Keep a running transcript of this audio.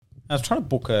I was trying to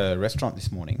book a restaurant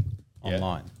this morning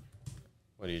online.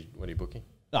 What are you booking?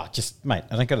 Just mate,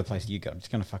 I don't go to the place you go. I'm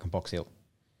just going to fucking Box Hill.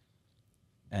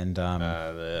 And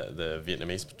The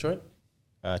Vietnamese joint?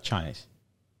 Chinese.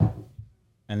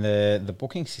 And the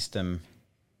booking system,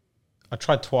 I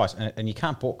tried twice, and you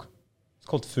can't book. It's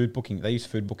called food booking. They use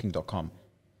foodbooking.com.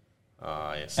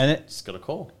 Yes. And it just got a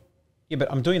call. Yeah, but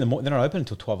I'm doing the they're not open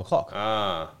until 12 o'clock. So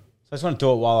I just want to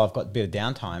do it while I've got a bit of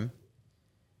downtime.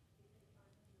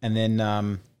 And then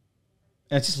and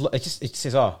it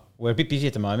says, oh, we're a bit busy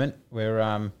at the moment.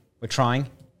 We're trying.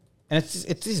 And it's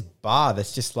this bar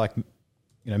that's just like,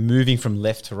 moving from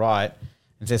left to right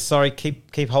and says, sorry,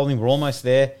 keep holding, we're almost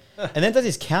there. And then does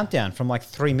this countdown from like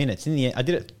 3 minutes. In the end, I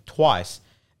did it twice.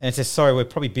 And it says, sorry, we're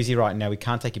probably busy right now. We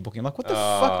can't take your booking. I'm like, what the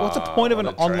fuck? What's the point of an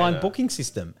online booking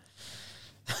system?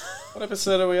 What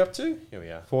episode are we up to? Here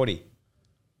we are. 40.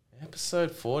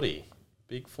 Episode 40.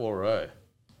 Big 4-0.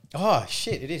 Oh,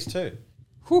 shit, it is too.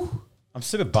 Whew. I'm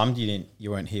super bummed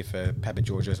you weren't here for Papa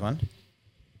Giorgio's one.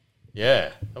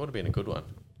 Yeah, that would have been a good one.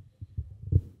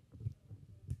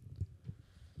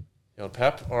 The old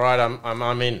Pap. All right,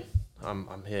 I'm in.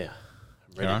 I'm here.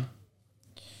 I'm ready. On.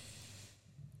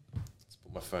 Let's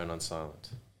put my phone on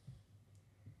silent.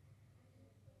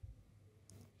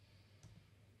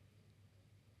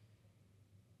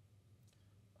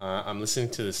 I'm listening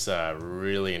to this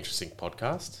really interesting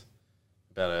podcast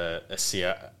about a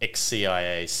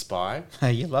ex-CIA spy.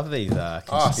 You love these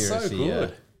conspiracy. So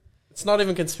good. It's not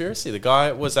even conspiracy. The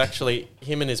guy was actually,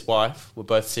 him and his wife were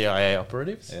both CIA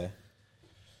operatives. Yeah.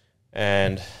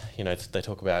 And, they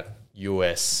talk about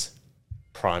US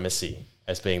primacy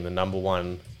as being the number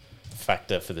one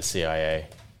factor for the CIA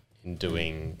in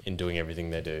doing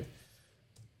everything they do.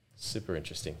 Super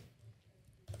interesting.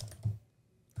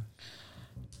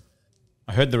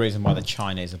 I heard the reason why the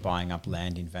Chinese are buying up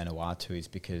land in Vanuatu is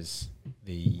because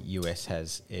the US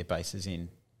has air bases in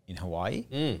Hawaii.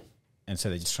 And so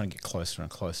they're just trying to get closer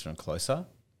and closer and closer,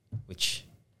 which...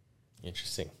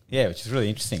 Interesting. Yeah, which is really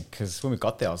interesting because when we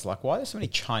got there, I was like, why are there so many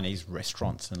Chinese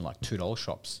restaurants and like $2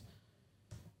 shops?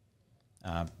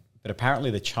 But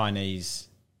apparently the Chinese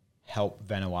help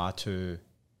Vanuatu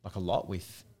like a lot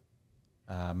with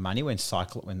money when the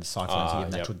cyclones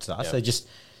have natural disasters. Yep. They're just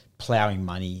ploughing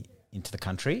money into the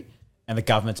country, and the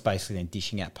government's basically then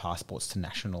dishing out passports to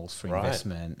nationals for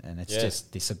investment, and it's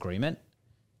just this agreement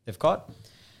they've got.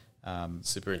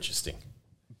 Super interesting.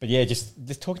 But yeah,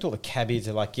 just talking to all the cabbies,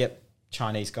 they're like, yep,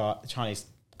 Chinese guys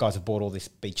have bought all this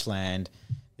beach land.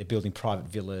 They're building private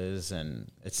villas,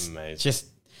 and it's amazing. Just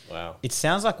wow. It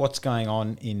sounds like what's going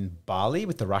on in Bali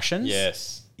with the Russians.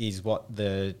 Yes, is what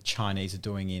the Chinese are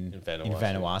doing in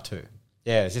Vanuatu.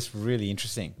 Yeah, it's just really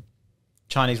interesting.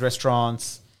 Chinese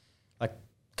restaurants, like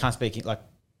can't speak like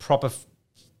proper,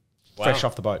 fresh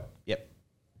off the boat. Yep,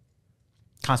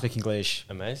 can't speak English.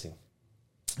 Amazing.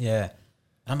 Yeah, and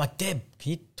I'm like, Deb,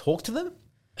 can you talk to them?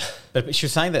 But she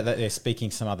was saying that they're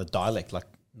speaking some other dialect, like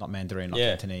not Mandarin, not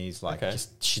Cantonese. Like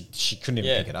just she couldn't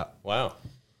even pick it up. Wow.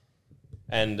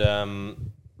 And that'll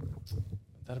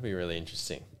be really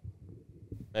interesting.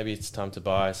 Maybe it's time to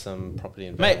buy some property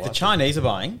in Vanuatu. Mate, the Chinese are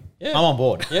buying. Yeah. I'm on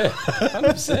board. Yeah,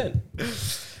 100%.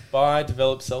 Buy,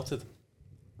 develop, sell to them.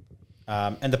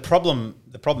 And the problem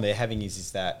they're having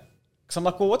is that, because I'm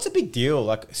like, well, what's the big deal?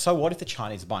 Like, so what if the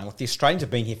Chinese are buying? Like, the Australians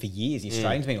have been here for years. The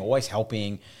Australians have been always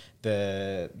helping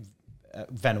the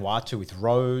Vanuatu with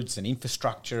roads and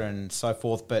infrastructure and so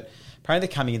forth. But apparently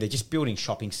they're coming in, they're just building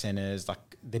shopping centres. Like,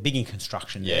 they're big in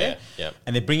construction there. Yeah.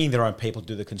 And they're bringing their own people to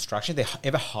do the construction. They're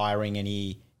ever hiring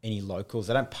any locals.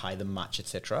 They don't pay them much,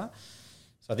 etc.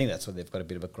 So I think that's what they've got a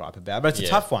bit of a gripe about. But it's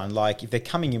a tough one. Like, if they're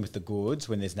coming in with the goods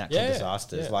when there's natural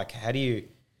disasters, like, how do you...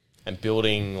 And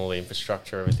building all the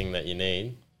infrastructure, everything that you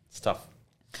need, it's tough.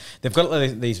 They've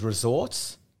got these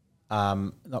resorts,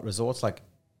 not resorts, like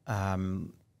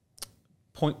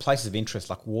places of interest,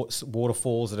 like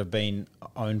waterfalls that have been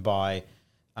owned by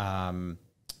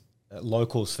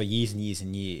locals for years and years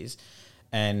and years.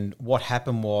 And what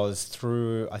happened was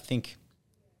through, I think,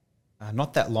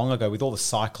 not that long ago, with all the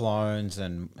cyclones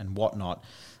and whatnot,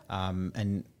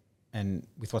 and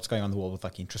with what's going on in the world with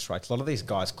like interest rates, a lot of these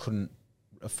guys couldn't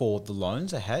afford the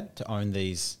loans they had to own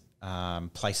these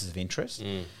places of interest.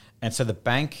 And so the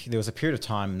bank, there was a period of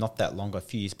time not that long ago, a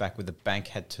few years back, where the bank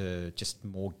had to just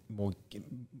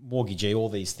mortgage all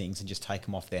these things and just take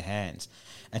them off their hands.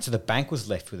 And so the bank was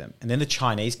left with them. And then the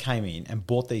Chinese came in and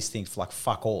bought these things for like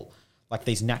fuck all, like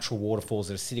these natural waterfalls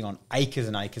that are sitting on acres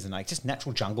and acres and acres, just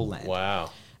natural jungle land.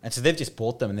 Wow. And so they've just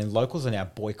bought them, and then locals are now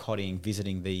boycotting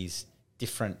visiting these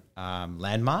different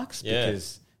landmarks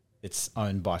because it's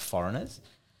owned by foreigners.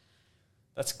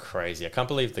 That's crazy. I can't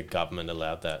believe the government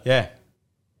allowed that. Yeah.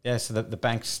 Yeah, so the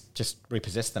banks just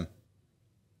repossessed them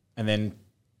and then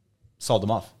sold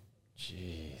them off.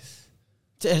 Jeez.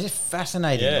 It's just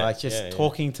fascinating, Yeah,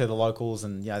 talking to the locals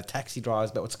and the taxi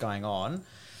drivers about what's going on.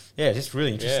 Yeah, it's just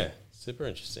really interesting. Yeah, super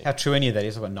interesting. How true any of that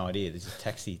is, I've got no idea. There's just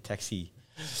taxi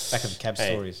back of the cab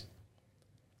stories.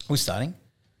 We're starting.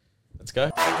 Let's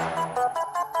go.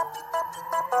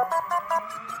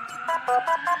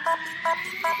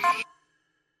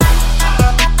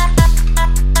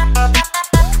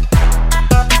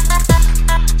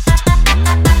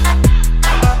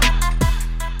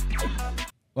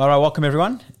 All right, welcome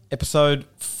everyone. Episode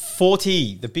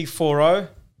 40, the big 40. Are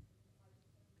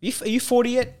you 40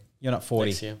 yet? You're not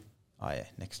 40. Next year. Oh yeah,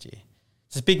 next year.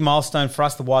 It's a big milestone for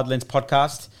us, the Wide Lens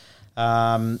podcast.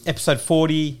 Episode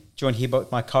 40, joined here by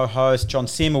my co-host, John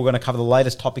Sim. We're going to cover the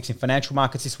latest topics in financial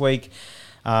markets this week.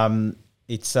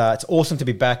 It's awesome to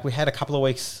be back. We had a couple of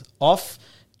weeks off.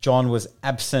 John was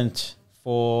absent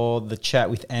for the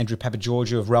chat with Andrew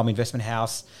Papageorgiou of Realm Investment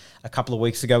House a couple of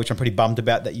weeks ago, which I'm pretty bummed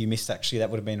about that you missed. Actually, that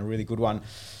would have been a really good one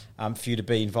for you to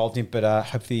be involved in. But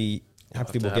hopefully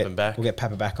we'll get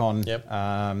Papa back on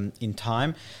in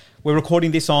time. We're recording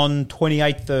this on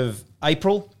 28th of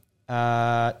April,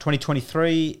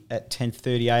 2023 at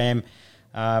 10:30 a.m.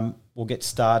 We'll get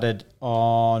started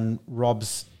on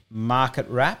Rob's market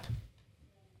wrap.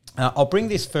 I'll bring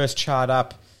this first chart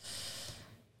up.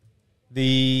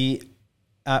 The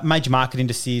major market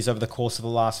indices over the course of the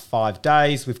last 5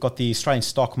 days. We've got the Australian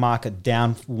stock market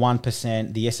down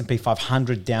 1%, the S&P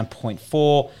 500 down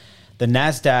 0.4%, the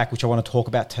Nasdaq, which I want to talk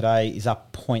about today, is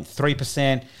up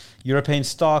 0.3%. European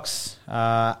stocks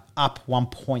up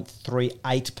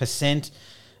 1.38%.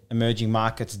 Emerging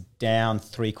markets down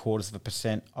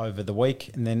 0.75% over the week.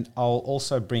 And then I'll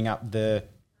also bring up the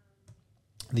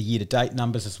year-to-date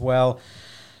numbers as well.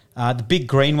 The big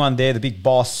green one there, the big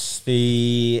boss,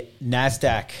 the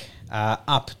Nasdaq,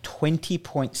 up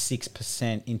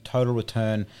 20.6% in total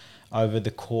return over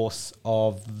the course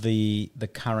of the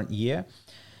current year.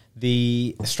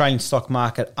 The Australian stock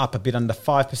market up a bit under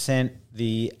 5%.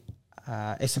 The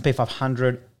S&P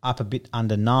 500 up a bit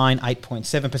under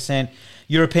 8.7%.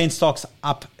 European stocks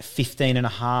up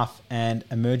 15.5%, and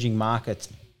emerging markets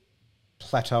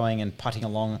plateauing and putting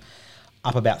along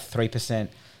up about 3%.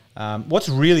 What's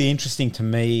really interesting to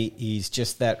me is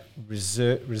just that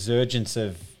resurgence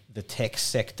of the tech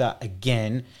sector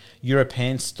again.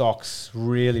 European stocks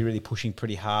really, really pushing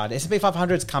pretty hard. S&P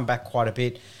 500's come back quite a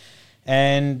bit.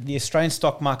 And the Australian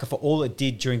stock market, for all it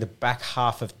did during the back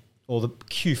half of, or the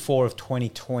Q4 of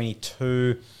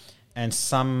 2022 and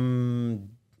some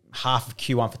half of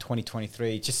Q1 for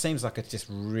 2023, it just seems like it just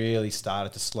really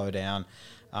started to slow down.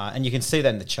 And you can see that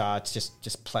in the charts,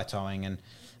 just plateauing and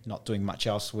not doing much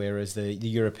else, whereas the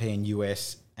European,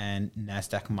 US, and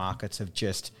Nasdaq markets have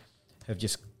just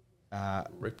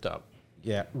ripped up.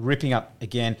 Yeah, ripping up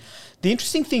again. The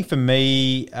interesting thing for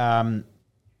me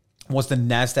was the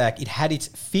Nasdaq. It had its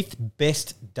 5th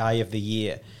best day of the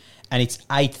year and its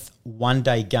 8th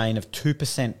one-day gain of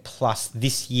 2% plus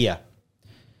this year.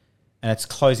 And it's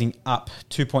closing up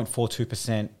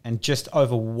 2.42% and just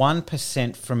over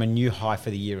 1% from a new high for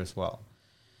the year as well.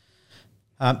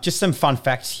 Just some fun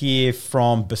facts here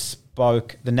from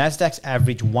Bespoke. The Nasdaq's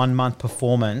average 1 month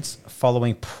performance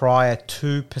following prior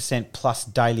 2% plus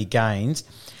daily gains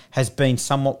has been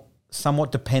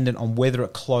somewhat dependent on whether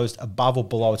it closed above or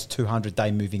below its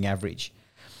 200-day moving average,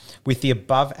 with the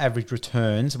above average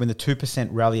returns when the 2%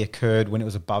 rally occurred when it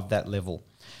was above that level.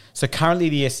 So currently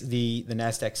the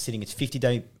Nasdaq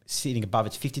sitting above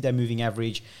its 50-day moving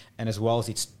average, and as well as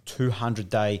its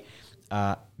 200-day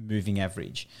moving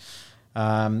average.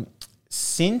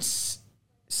 Since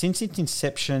its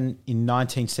inception in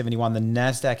 1971, the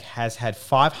Nasdaq has had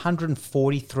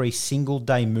 543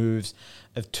 single-day moves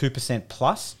of 2%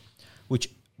 plus,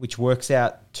 which works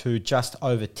out to just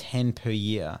over 10 per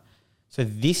year. So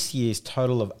this year's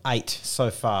total of 8 so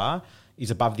far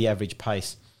is above the average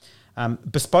pace.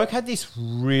 Bespoke had this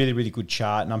really, really good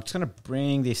chart, and I'm just going to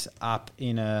bring this up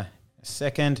in a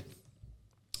second.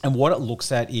 And what it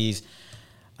looks at is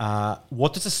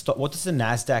what does the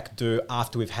Nasdaq do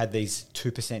after we've had these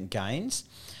 2% gains?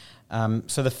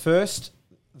 So the first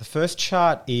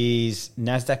chart is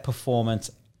Nasdaq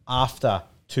performance after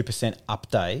 2%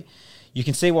 up day. You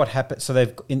can see what happens. So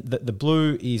the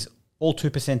blue is all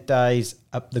 2% days.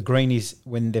 The green is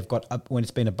when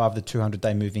it's been above the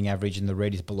 200-day moving average, and the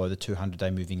red is below the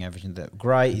 200-day moving average, and the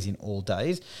grey is in all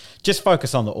days. Just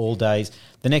focus on the all days.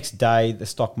 The next day, the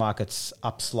stock market's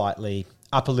up slightly.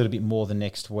 up a little bit more the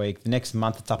next week. The next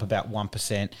month, it's up about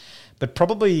 1%. But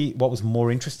probably what was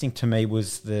more interesting to me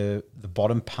was the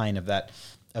bottom pane of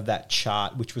that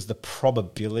chart, which was the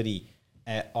probability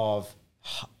of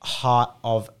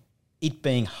it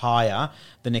being higher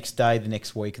the next day, the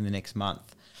next week, and the next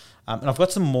month. And I've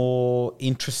got some more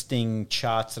interesting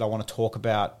charts that I want to talk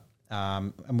about,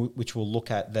 which we'll look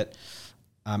at, that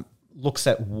looks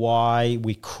at why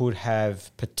we could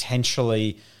have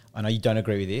potentially, I know you don't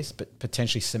agree with this, but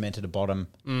potentially cemented a bottom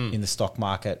in the stock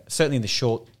market, certainly in the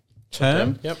short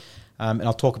term. Yep. And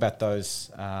I'll talk about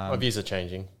those. My views are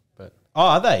changing, but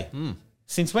are they?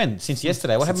 Since when? Since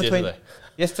yesterday? What happened between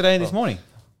yesterday and this morning?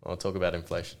 I'll talk about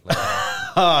inflation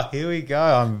later. Here we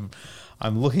go.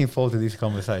 I'm looking forward to this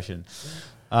conversation.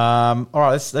 All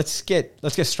right, let's get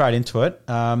straight into it.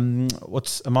 Am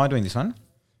I doing this one?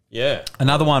 Yeah.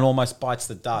 Another one almost bites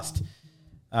the dust.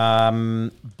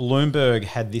 Bloomberg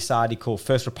had this article,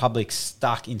 First Republic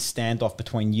stuck in standoff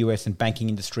between US and banking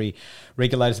industry.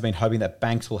 Regulators have been hoping that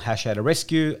banks will hash out a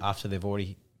rescue after they've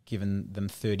already given them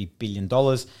 $30 billion.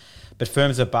 But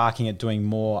firms are barking at doing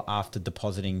more after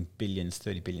depositing billions,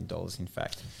 $30 billion in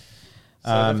fact.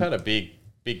 So they've had a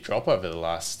big drop over the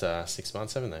last 6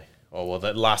 months, haven't they? Or well,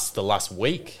 the last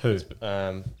week. Who?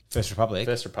 First Republic.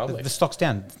 First Republic. The stock's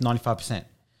down 95%.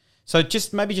 So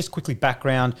just quickly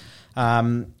background.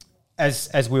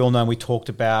 As we all know, we talked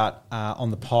about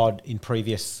on the pod in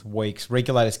previous weeks,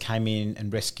 regulators came in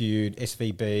and rescued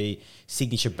SVB,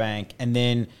 Signature Bank, and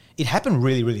then it happened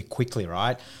really, really quickly,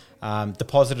 right?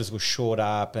 Depositors were shored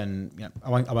up, and I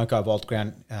won't go wild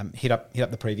ground. Hit up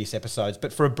the previous episodes,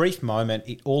 but for a brief moment,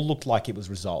 it all looked like it was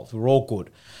resolved. We were all good.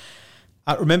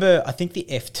 Remember, I think the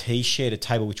FT shared a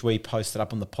table which we posted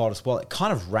up on the pod as well. It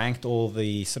kind of ranked all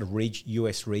the sort of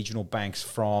US regional banks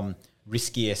from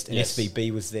riskiest, and Yes.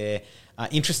 SVB was there.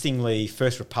 Interestingly,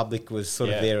 First Republic was sort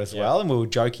of there as well, and we were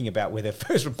joking about whether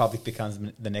First Republic becomes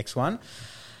the next one.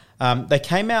 They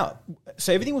came out,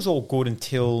 so everything was all good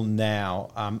until now.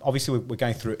 Obviously, we're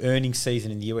going through earnings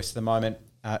season in the US at the moment.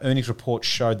 Earnings reports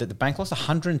showed that the bank lost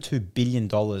 $102 billion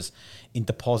in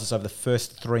deposits over the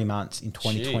first 3 months in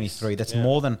 2023. That's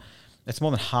more than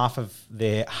half of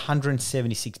their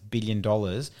 $176 billion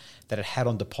that it had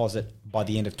on deposit by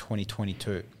the end of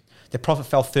 2022. Their profit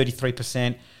fell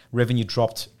 33%, revenue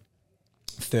dropped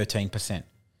 13%.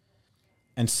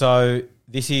 And so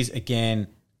this is, again,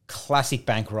 classic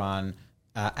bank run,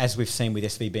 as we've seen with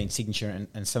SVB and Signature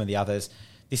and some of the others.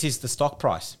 This is the stock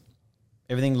price.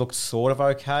 Everything looked sort of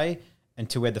okay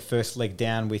until we had the first leg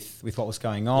down with what was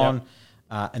going on.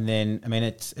 Yep. And then, I mean,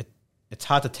 it's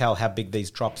hard to tell how big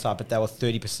these drops are, but they were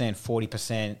 30%,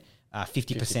 40%,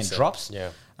 50% drops. Yeah.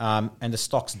 And the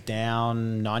stock's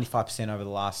down 95% over the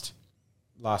last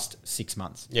 6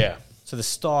 months. Yeah. So the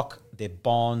stock, their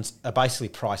bonds are basically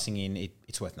pricing in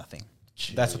it's worth nothing.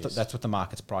 Jeez. That's what the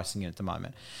market's pricing in at the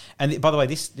moment. And by the way,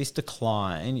 this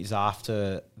decline is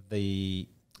after the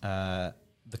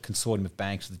consortium of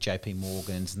banks, the JP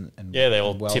Morgans and they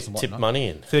all Wells tip money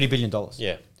in. $30 billion.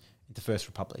 Yeah. Into First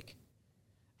Republic.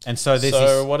 And so there's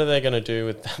So what are they going to do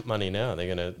with that money now?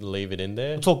 They're going to leave it in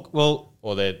there?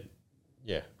 Or they're,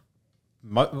 yeah.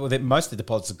 Most of the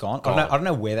deposits are gone. I don't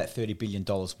know where that $30 billion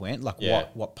went, like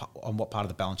what part of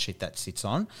the balance sheet that sits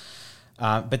on.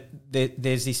 But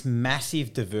there's this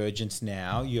massive divergence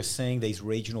now. You're seeing these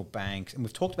regional banks, and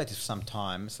we've talked about this for some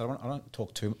time, so I don't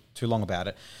talk too long about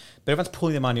it. But everyone's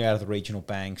pulling their money out of the regional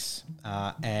banks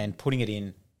and putting it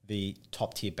in the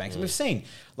top tier banks. And we've seen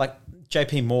like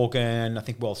JP Morgan, I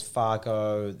think Wells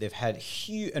Fargo, they've had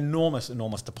huge, enormous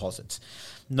deposits.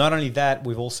 Not only that,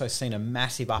 we've also seen a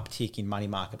massive uptick in money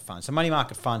market funds. So money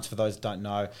market funds, for those who don't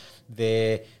know,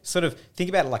 they're sort of, think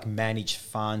about it like managed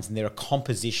funds, and they're a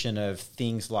composition of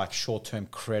things like short-term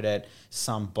credit,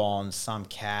 some bonds, some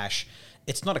cash.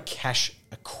 It's not a cash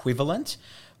equivalent,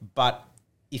 but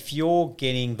if you're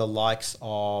getting the likes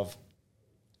of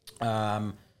 3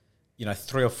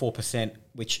 or 4%,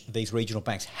 which these regional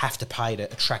banks have to pay to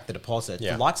attract the deposit.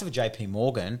 The likes of a JP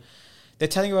Morgan, they're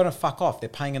telling you to fuck off. They're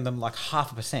paying them like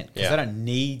 0.5% because they don't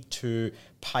need to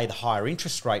pay the higher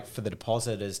interest rate for the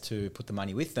depositors to put the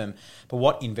money with them. But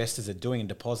what investors are doing and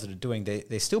depositors are doing,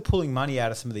 they're still pulling money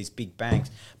out of some of these big banks.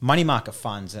 Money market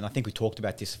funds, and I think we talked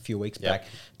about this a few weeks back,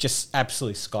 just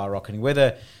absolutely skyrocketing.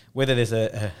 Whether there's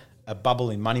a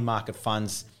bubble in money market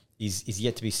funds is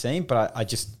yet to be seen, but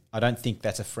I don't think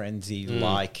that's a frenzy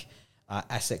like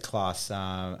asset class.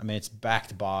 I mean, it's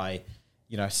backed by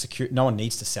secure. No one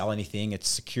needs to sell anything. It's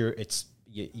secure. It's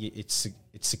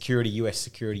security, US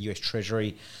security, US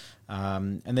Treasury,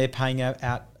 and they're paying out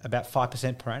about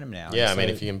 5% per annum now. Yeah, I mean,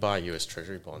 if you can buy US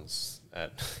Treasury bonds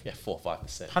at 4 or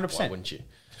 5%, 100%, why wouldn't you?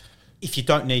 if you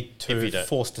don't need If you to don't.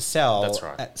 force to sell That's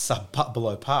right. at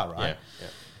below par, right?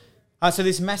 Yeah. So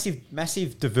there's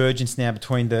massive divergence now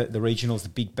between the regionals, the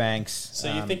big banks.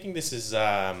 So you're thinking this is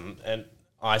an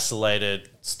isolated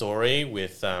story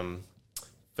with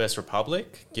First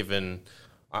Republic, given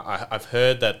I've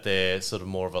heard that they're sort of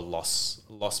more of a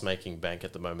loss-making bank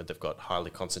at the moment. They've got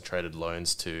highly concentrated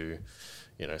loans to,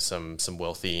 some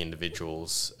wealthy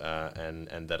individuals,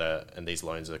 and these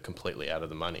loans are completely out of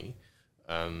the money.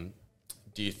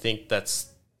 Do you think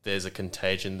there's a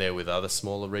contagion there with other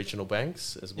smaller regional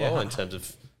banks as well, in terms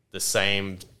of the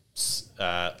same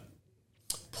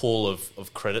pool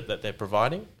of credit that they're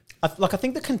providing? I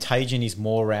think the contagion is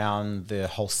more around the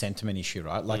whole sentiment issue,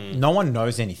 right? Like no one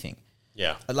knows anything.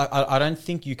 Yeah. I don't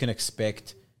think you can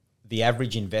expect the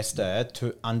average investor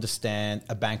to understand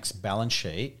a bank's balance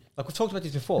sheet. Like we've talked about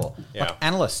this before. Yeah. Like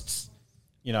analysts,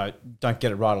 don't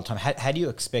get it right all the time. How do you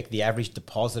expect the average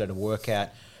depositor to work out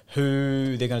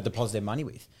who they're going to deposit their money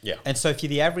with? Yeah. And so if you're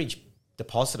the average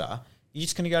depositor, you're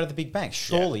just going to go to the big banks.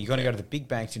 Surely you're going to go to the big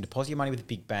banks and deposit your money with the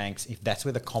big banks if that's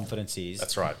where the confidence is.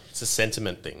 That's right. It's a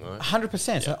sentiment thing, right?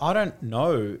 100%. So I don't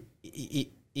know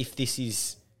if this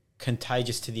is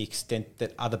contagious to the extent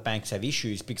that other banks have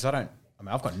issues, because I've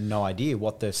got no idea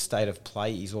what the state of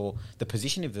play is or the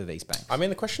position of these banks. I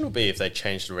mean, the question will be if they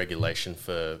change the regulation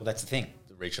for That's the thing.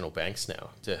 the regional banks now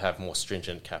to have more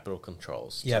stringent capital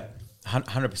controls. Yeah,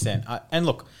 100%. And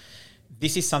look,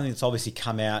 this is something that's obviously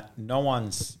come out. No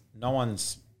one's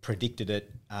predicted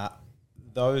it.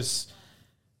 Those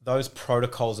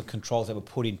protocols and controls that were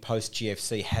put in post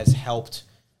GFC has helped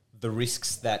the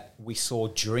risks that we saw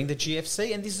during the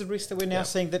GFC, and this is a risk that we're now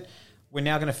seeing that we're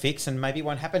now going to fix, and maybe it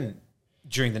won't happen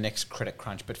during the next credit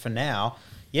crunch. But for now,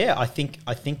 I think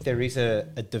there is a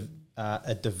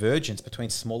divergence between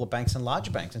smaller banks and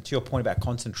larger banks. And to your point about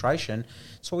concentration,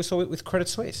 it's what we saw with Credit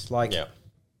Suisse.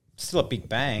 Still a big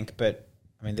bank, but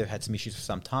I mean they've had some issues for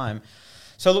some time.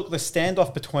 So look, the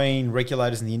standoff between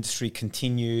regulators and the industry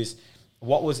continues.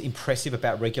 What was impressive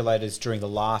about regulators during the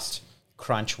last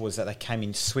crunch was that they came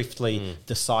in swiftly,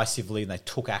 decisively, and they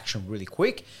took action really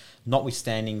quick.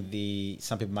 Notwithstanding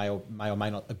some people may or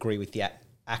may not agree with the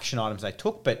action items they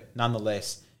took, but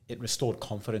nonetheless, it restored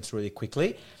confidence really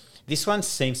quickly. This one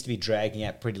seems to be dragging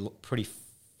out pretty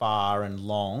far and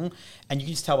long, and you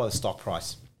can just tell by the stock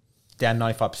price. Down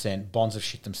 95%, bonds have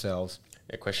shit themselves.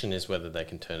 The question is whether they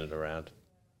can turn it around.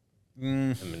 I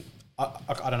mean,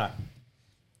 I don't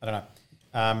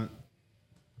know.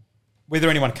 Whether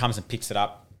anyone comes and picks it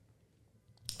up,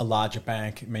 a larger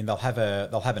bank, I mean, they'll have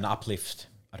an uplift.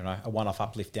 I don't know, a one-off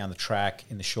uplift down the track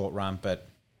in the short run, but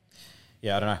I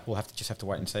don't know. We'll have to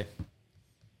wait and see. Do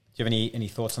you have any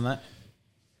thoughts on that?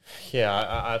 Yeah,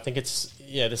 I think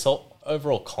this whole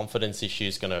overall confidence issue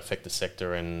is going to affect the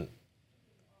sector, and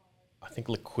I think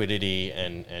liquidity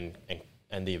and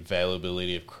the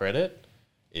availability of credit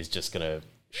is just going to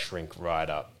shrink right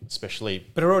up, especially.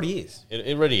 But it already is.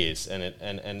 It already is, and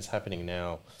it's happening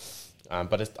now.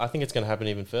 But I think it's going to happen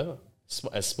even further.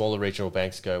 As smaller regional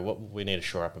banks go, we need to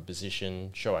shore up a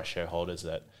position, show our shareholders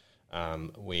that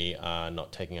we are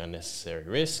not taking unnecessary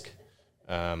risk.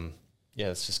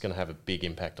 It's just going to have a big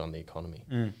impact on the economy.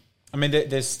 I mean,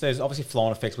 there's obviously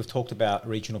flow-on effects. We've talked about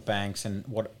regional banks and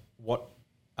what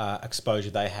exposure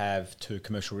they have to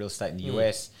commercial real estate in the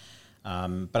US.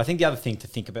 But I think the other thing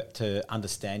to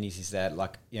understand is that,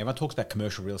 like, everyone talks about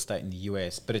commercial real estate in the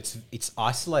US, but it's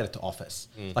isolated to office.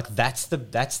 Like that's the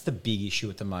big issue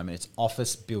at the moment. It's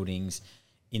office buildings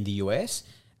in the US,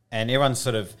 and everyone's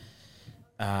sort of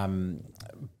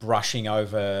brushing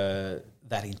over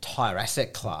that entire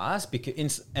asset class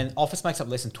because and office makes up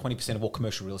less than 20% of all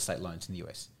commercial real estate loans in the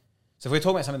US. So if we're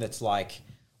talking about something that's like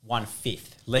 1/5,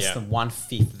 less than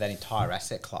 1/5 of that entire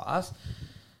asset class,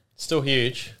 still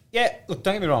huge. Yeah, look,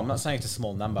 don't get me wrong. I'm not saying it's a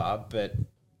small number, but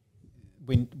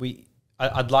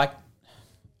I'd like,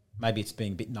 maybe it's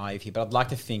being a bit naive here, but I'd like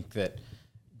to think that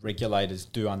regulators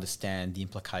do understand the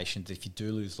implications if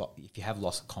you have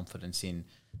loss of confidence in,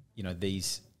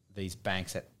 these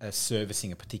banks that are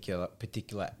servicing a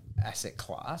particular asset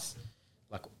class.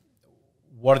 Like,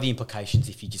 what are the implications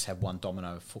if you just have one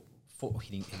domino foot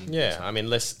hitting? Yeah, I mean,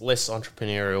 less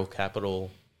entrepreneurial capital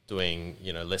doing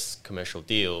less commercial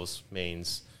deals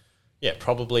means. Yeah,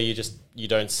 probably you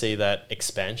don't see that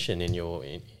expansion in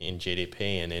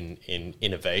GDP and in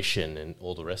innovation and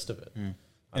all the rest of it. And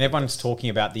everyone's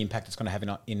talking about the impact it's going to have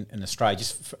in Australia.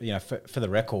 Just for the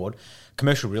record,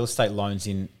 commercial real estate loans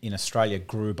in Australia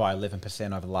grew by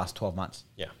 11% over the last 12 months.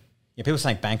 Yeah, people are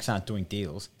saying banks aren't doing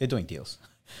deals; they're doing deals.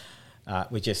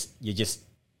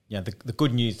 You're the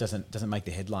good news doesn't make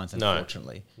the headlines,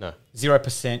 unfortunately. No.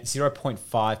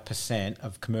 0.5%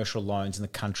 of commercial loans in the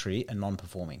country are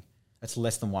non-performing. That's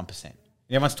less than 1%. And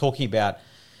everyone's talking about,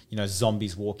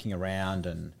 zombies walking around,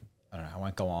 and I don't know, I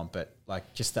won't go on, but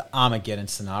like just the Armageddon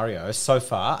scenario so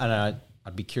far, and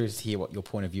I'd be curious to hear what your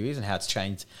point of view is and how it's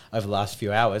changed over the last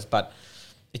few hours, but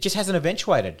it just hasn't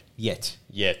eventuated yet.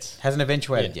 Hasn't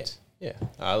eventuated yet. Yeah.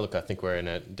 Look, I think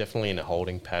we're definitely in a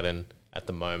holding pattern at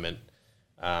the moment.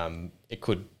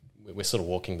 We're sort of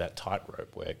walking that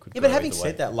tightrope where it could. Yeah, but having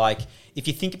said that, like if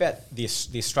you think about the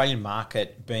Australian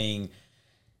market being,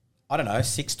 I don't know,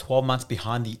 12 months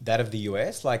behind that of the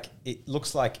US, like it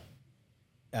looks like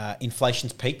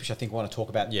inflation's peaked, which I think we want to talk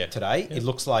about today. Yeah. It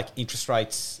looks like interest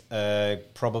rates are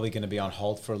probably going to be on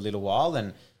hold for a little while,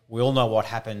 and we all know what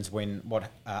happens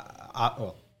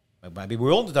maybe we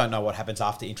all don't know what happens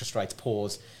after interest rates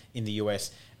pause in the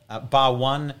US. Bar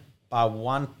one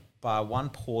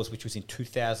pause, which was in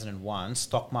 2001,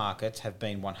 stock markets have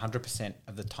been 100%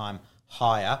 of the time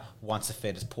higher once the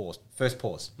Fed has paused. First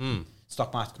pause.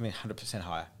 Stock markets have been 100%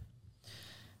 higher.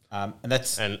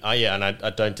 And I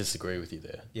don't disagree with you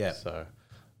there. Yeah. So,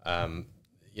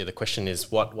 the question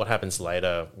is what happens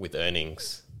later with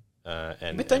earnings?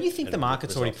 But don't you think the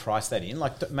market's already priced that in?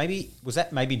 Like was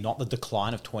that maybe not the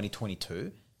decline of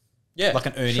 2022? Yeah, like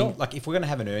an earning. Sure. Like if we're going to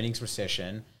have an earnings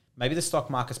recession, maybe the stock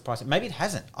market's priced. Maybe it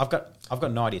hasn't. I've got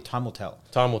no idea. Time will tell.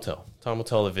 Time will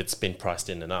tell if it's been priced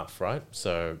in enough, right?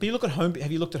 So, but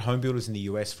have you looked at home builders in the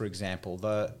US, for example?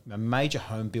 The major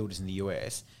home builders in the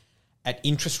US at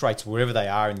interest rates wherever they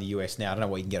are in the US now. I don't know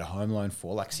what you can get a home loan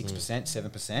for, like 6%,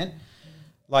 7%.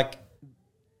 Like,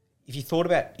 if you thought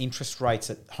about interest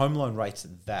rates at home loan rates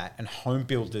at that, and home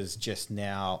builders just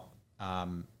now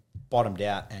bottomed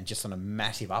out and just on a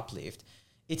massive uplift,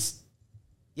 it's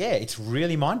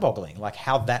really mind-boggling, like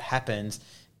how that happens,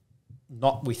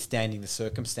 notwithstanding the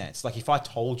circumstance. Like if I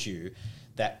told you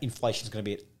that inflation is going to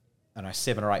be at, I don't know,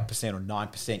 7 or 8% or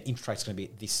 9%, interest rates going to be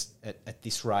at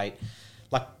this rate,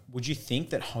 like would you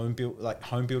think that home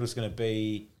builders going to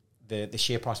be the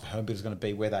share price of home builders going to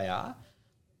be where they are?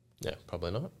 Yeah, probably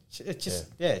not. It's just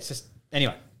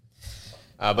anyway.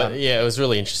 It was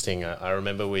really interesting. I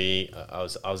remember I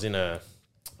was in a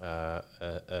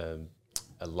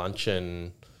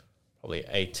luncheon probably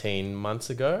 18 months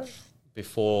ago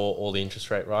before all the interest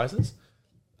rate rises,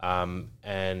 and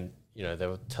they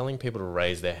were telling people to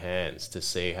raise their hands to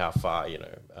see how far. Do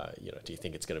you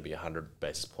think it's going to be 100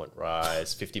 basis point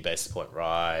rise, 50 basis point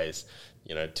rise?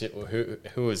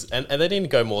 Who is, and they didn't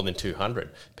go more than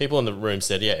 200. People in the room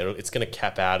said, it's going to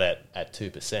cap out at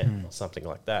 2% or something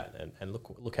like that. And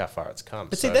look how far it's come.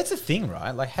 But see, that's the thing, right?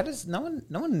 Like, how does no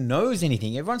one knows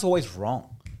anything? Everyone's always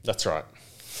wrong. That's right.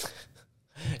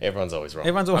 Everyone's always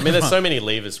wrong. There's so many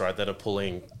levers, right, that are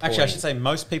pulling. Actually, I should say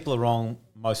most people are wrong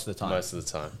most of the time. Most of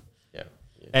the time, yeah.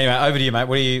 Anyway, over to you, mate.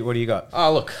 What do you got?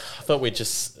 Oh, look, I thought we'd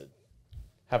just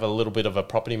have a little bit of a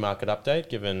property market update,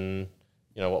 given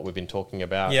what we've been talking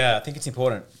about. Yeah, I think it's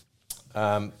important.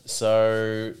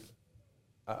 So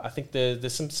I think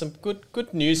there's some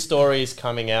good news stories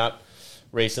coming out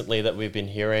recently that we've been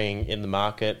hearing in the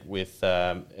market with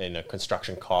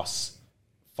construction costs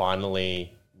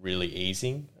finally really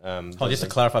easing. Just to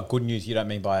clarify, good news you don't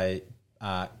mean by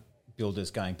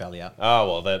builders going belly up. Oh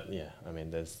well,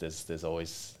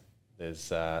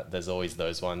 there's always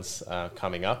those ones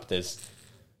coming up. There's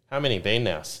how many been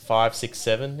now? 5, 6,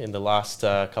 7 in the last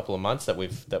couple of months that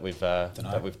we've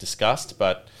discussed.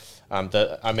 But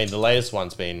the latest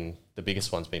one's been the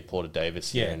biggest one's been Porter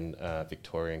Davis here in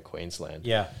Victoria and Queensland.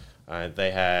 Yeah,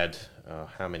 they had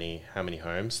how many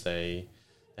homes? They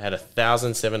had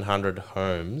 1,700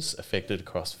 homes affected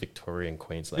across Victoria and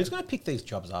Queensland. Who's going to pick these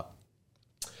jobs up?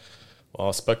 Well,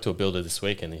 I spoke to a builder this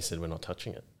week and he said we're not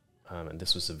touching it. And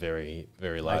this was a very,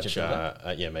 very large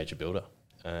major builder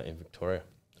in Victoria.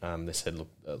 They said, look...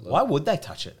 why would they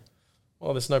touch it?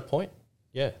 Well, there's no point.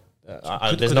 Yeah.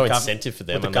 There's no incentive for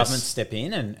them. Would the government step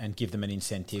in and give them an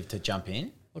incentive to jump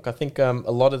in? Look, I think a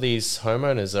lot of these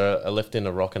homeowners are left in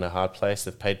a rock and a hard place.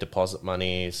 They've paid deposit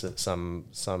money. Some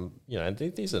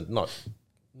these are not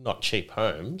cheap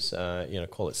homes.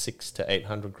 Call it 600 to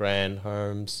 800 grand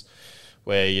homes,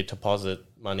 where your deposit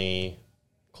money,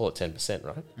 call it 10%,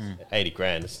 right? 80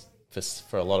 grand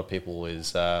for a lot of people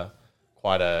is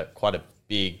quite a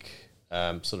big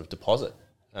sort of deposit,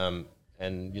 and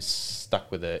you're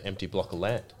stuck with an empty block of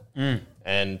land.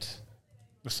 And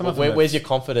where's your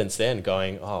confidence then?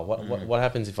 Going, what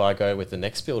happens if I go with the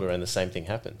next builder and the same thing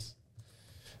happens?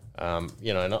 And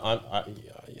I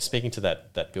speaking to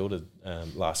that builder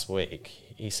last week,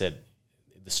 he said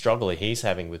the struggle he's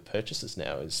having with purchases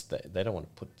now is that they don't want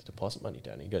to put the deposit money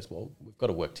down. He goes, well, we've got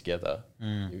to work together.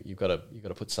 You've got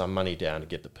to put some money down to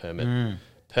get the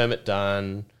permit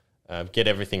done, get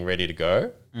everything ready to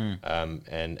go,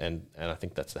 and I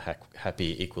think that's the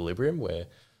happy equilibrium where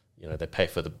they pay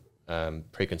for the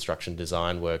pre-construction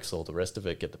design works, all the rest of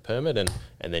it, get the permit,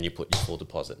 and then you put your full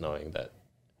deposit, knowing that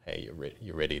hey,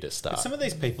 you're ready to start. But some of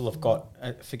these people have got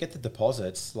forget the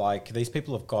deposits. Like these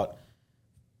people have got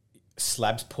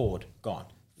slabs poured, gone.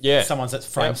 Yeah, someone's at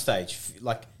frame stage.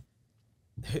 Like,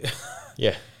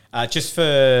 yeah. Just for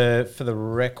the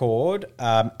record,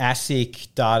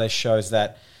 ASIC data shows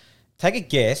that. Take a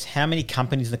guess how many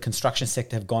companies in the construction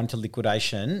sector have gone to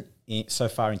liquidation so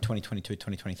far in 2022,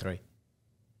 2023.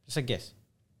 Just a guess.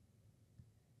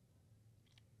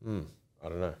 I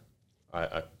don't know.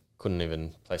 I couldn't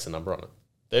even place a number on it.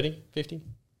 30, 50?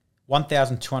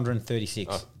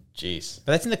 1,236. Oh, geez.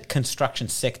 But that's in the construction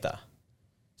sector.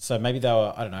 So maybe they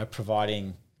were, I don't know,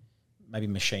 providing maybe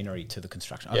machinery to the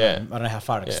construction. I don't know how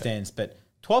far it extends, but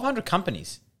 1,200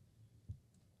 companies.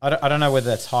 I don't know whether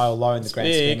that's high or low in the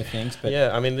grand scheme of things. But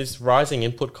yeah, I mean, these rising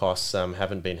input costs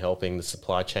haven't been helping. The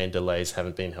supply chain delays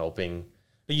haven't been helping.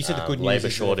 But you said the good news labour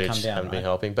is shortage come down, haven't been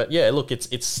helping. But yeah, look,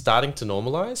 it's starting to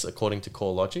normalise according to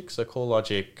CoreLogic. So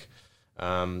CoreLogic,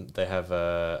 they have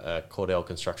a Cordell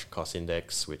Construction Cost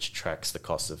Index which tracks the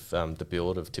cost of the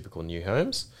build of typical new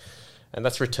homes, and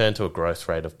that's returned to a growth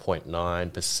rate of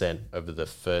 0.9% over the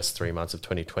first 3 months of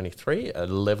 2023, a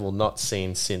level not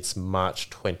seen since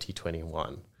March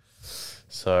 2021.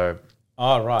 So.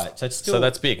 Oh right, so it's still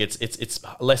that's big. It's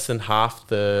less than half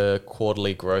the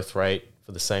quarterly growth rate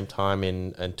for the same time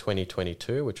in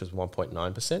 2022, which was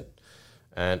 1.9%,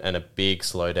 and a big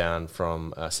slowdown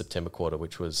from September quarter,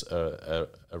 which was a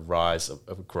rise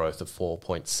of growth of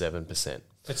 4.7%.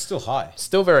 It's still high.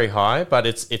 Still very high, but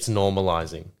it's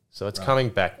normalizing. So it's coming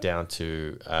back down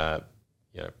to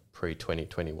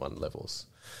pre-2021 levels,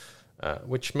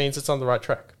 which means it's on the right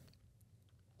track.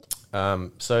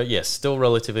 So yes, still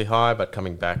relatively high, but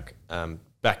coming back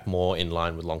more in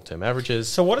line with long-term averages.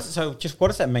 So what does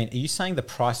that mean? Are you saying the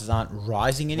prices aren't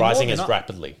rising anymore? Rising as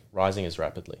rapidly.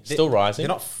 Still rising. They're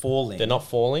not falling. They're not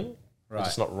falling. Right. They're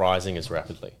just not rising as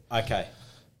rapidly. Okay.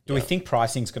 Do we think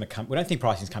pricing's going to come? We don't think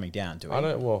pricing's coming down, do we? I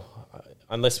don't. Well,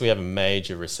 unless we have a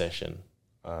major recession,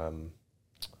 I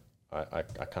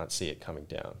can't see it coming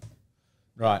down.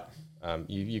 Right.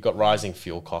 You've got rising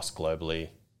fuel costs globally.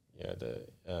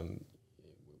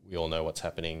 We all know what's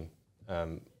happening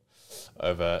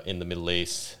over in the Middle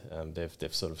East.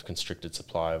 They've sort of constricted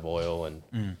supply of oil,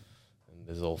 and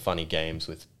there's all funny games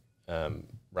with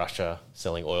Russia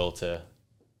selling oil to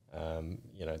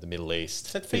the Middle East.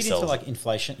 Does that feed into like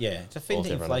inflation? Yeah, does that feed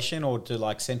into inflation, or do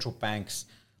like central banks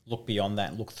look beyond that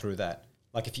and look through that?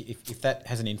 Like if that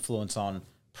has an influence on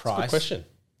price. That's a good question.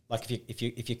 Like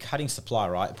if you're cutting supply,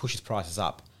 right, it pushes prices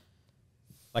up.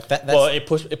 Like that. Well,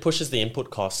 it pushes the input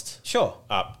cost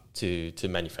up to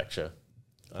manufacture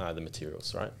the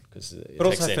materials, right? Because it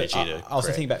takes energy to. I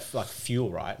also think about like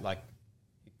fuel, right? Like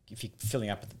if you're filling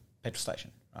up at the petrol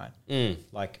station, right?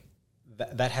 Like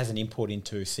that has an input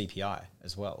into CPI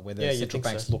as well, where the central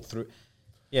banks look through.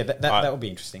 Yeah, that would be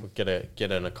interesting. We'll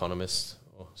get an economist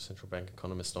or central bank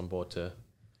economist on board to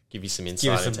give you some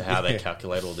insight into how they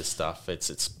calculate all this stuff.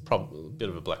 It's probably a bit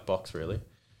of a black box, really.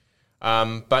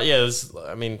 But yeah,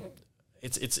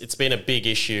 it's been a big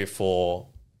issue for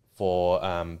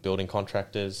building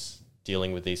contractors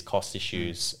dealing with these cost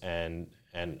issues and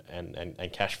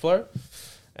cash flow,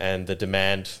 and the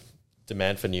demand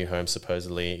for new homes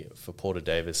supposedly for Porter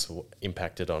Davis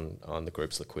impacted on the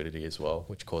group's liquidity as well,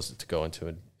 which caused it to go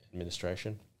into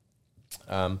administration.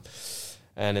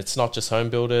 And it's not just home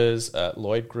builders.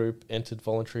 Lloyd Group entered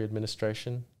voluntary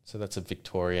administration. So that's a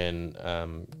Victorian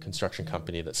construction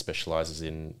company that specialises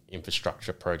in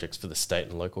infrastructure projects for the state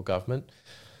and local government.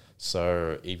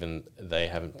 So even they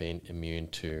haven't been immune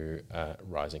to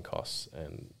rising costs.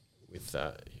 And with,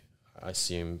 I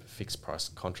assume, fixed price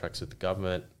contracts with the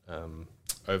government,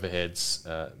 overheads,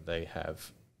 they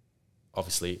have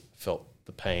obviously felt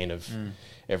the pain of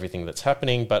everything that's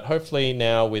happening. But hopefully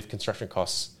now with construction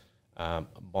costs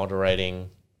moderating,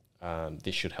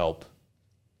 this should help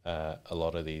a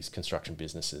lot of these construction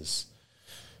businesses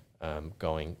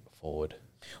going forward.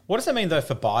 What does that mean though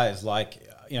for buyers? Like,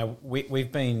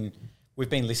 we've been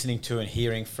listening to and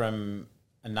hearing from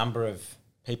a number of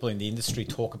people in the industry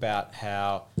talk about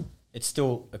how it's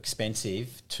still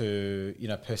expensive to,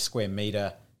 per square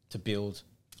meter to build.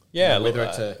 Yeah, whether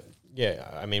it's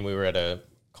we were at a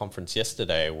conference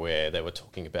yesterday where they were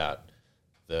talking about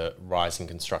the rise in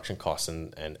construction costs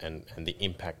and the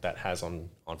impact that has on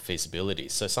feasibility.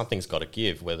 So something's got to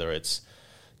give, whether it's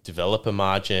developer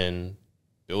margin,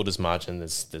 builder's margin.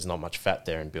 There's not much fat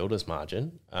there in builder's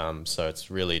margin. So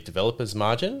it's really developer's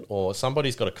margin, or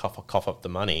somebody's got to cough up the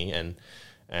money.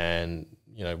 And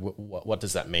you know, what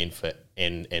does that mean for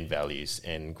end values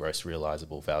and gross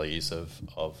realizable values of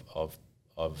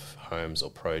homes or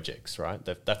projects, right?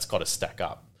 That's got to stack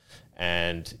up.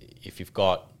 And if you've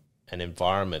got an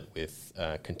environment with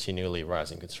continually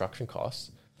rising construction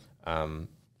costs,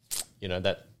 you know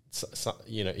that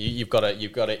you've got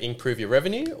to improve your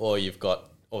revenue,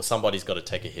 or somebody's got to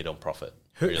take a hit on profit.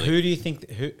 Who do you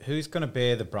think who's going to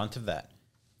bear the brunt of that?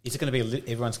 Is it going to be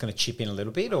everyone's going to chip in a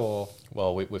little bit, or?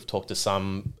 Well, we've talked to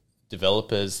some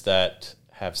developers that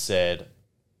have said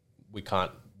we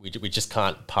just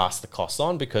can't pass the costs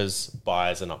on because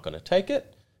buyers are not going to take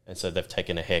it, and so they've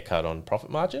taken a haircut on profit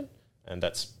margin, and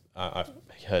that's I've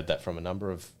heard that from a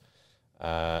number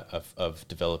of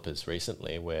developers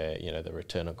recently, where you know the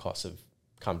return on costs have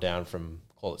come down from,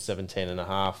 call it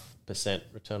 17.5%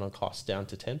 return on costs down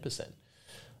to 10%.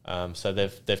 So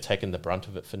they've taken the brunt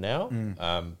of it for now.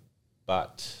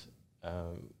 But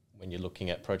when you're looking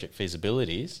at project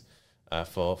feasibilities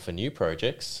for new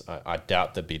projects, I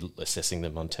doubt they'd be assessing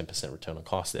them on 10% return on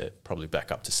cost. They're probably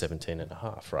back up to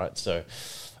 17.5%, right? So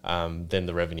then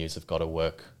the revenues have got to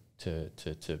work to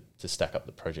stack up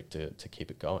the project to keep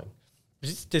it going.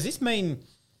 Does this mean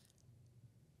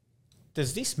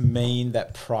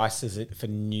that prices for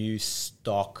new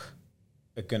stock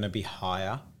are going to be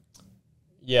higher?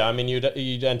 Yeah, I mean,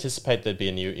 you'd anticipate there'd be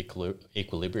a new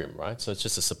equilibrium, right? So it's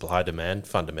just a supply-demand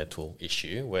fundamental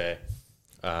issue where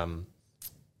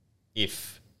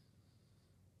if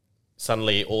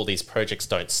suddenly all these projects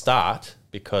don't start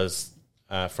because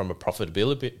from a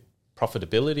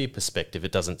profitability perspective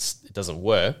it doesn't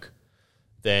work,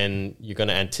 then you're going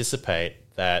to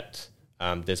anticipate that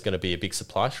there's going to be a big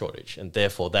supply shortage, and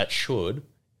therefore that should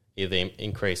either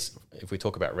increase, if we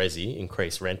talk about resi,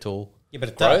 increase rental. Yeah, but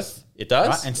it growth. does. It does.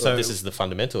 Right? And so this is the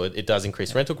fundamental. It does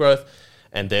increase rental growth,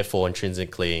 and therefore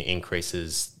intrinsically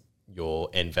increases your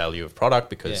end value of product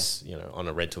because you know on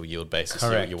a rental yield basis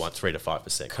you want 3 to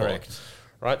 5%. Correct.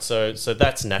 Right. So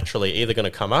that's naturally either going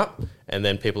to come up, and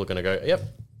then people are going to go, yep,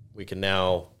 we can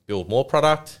now build more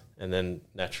product, and then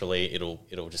naturally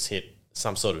it'll just hit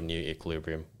some sort of new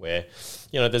equilibrium where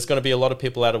you know there's going to be a lot of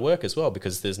people out of work as well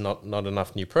because there's not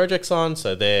enough new projects on,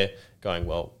 so they're going,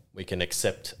 well, we can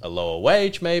accept a lower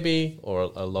wage maybe or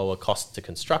a lower cost to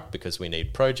construct because we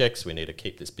need projects, we need to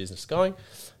keep this business going,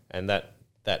 and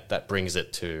that brings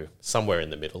it to somewhere in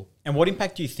the middle. And what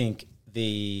impact do you think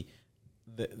the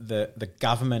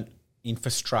government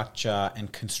infrastructure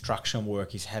and construction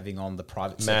work is having on the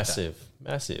private sector?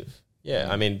 Massive. Yeah,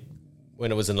 I mean,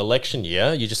 when it was an election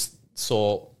year, you just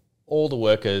saw all the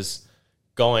workers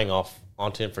going off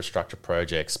onto infrastructure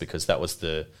projects because that was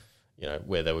the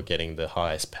where they were getting the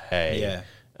highest pay,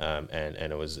 and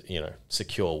it was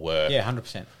secure work. Yeah,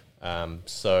 100%.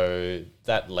 So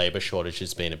that labour shortage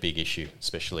has been a big issue,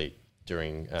 especially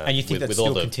during. And you think that's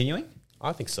still continuing?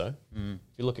 I think so. If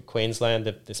you look at Queensland,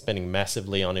 they're spending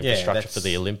massively on infrastructure for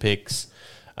the Olympics.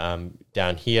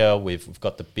 Down here, we've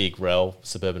got the big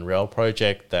suburban rail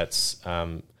project. That's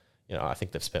I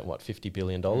think they've spent $50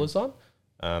 billion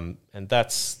on, and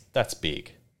that's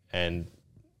big. And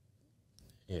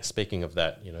speaking of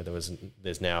that,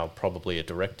 there's now probably a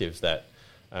directive that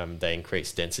they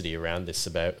increase density around this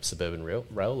suburban rail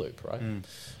loop, right?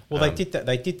 Well, they did that.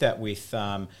 They did that with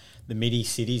the midi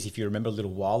cities, if you remember, a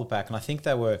little while back, and I think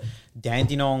they were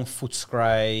Dandenong,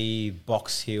 Footscray,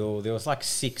 Box Hill. There was like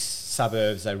 6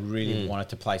 suburbs they really wanted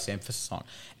to place emphasis on,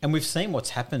 and we've seen what's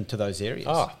happened to those areas.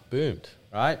 Boomed,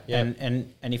 right? Yeah.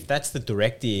 And if that's the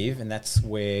directive, and that's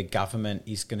where government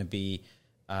is going to be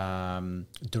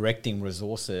directing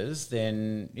resources,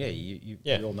 then you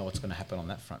all know what's going to happen on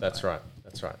that front. That's right.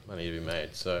 Money to be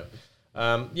made. So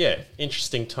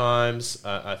interesting times.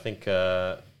 I think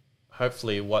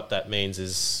hopefully what that means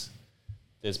is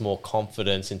there's more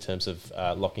confidence in terms of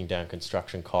locking down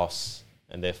construction costs,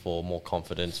 and therefore more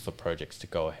confidence for projects to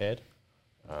go ahead.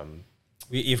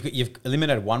 You've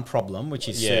eliminated one problem, which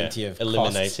is certainty of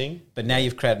eliminating costs, but now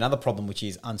you've created another problem, which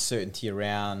is uncertainty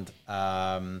around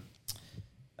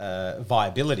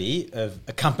viability of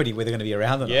a company, whether they're going to be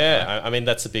around or not. I mean,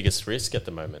 that's the biggest risk at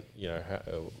the moment.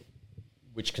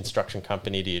 Which construction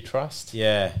company do you trust?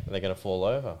 Yeah. Are they going to fall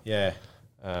over? Yeah.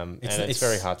 And it's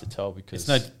very hard to tell because...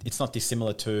 It's not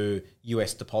dissimilar to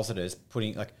US depositors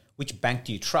we which bank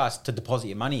do you trust to deposit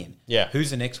your money in? Yeah. Who's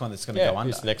the next one that's going to go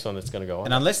under? Who's the next one that's going to go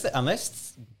And under?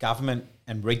 unless government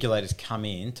and regulators come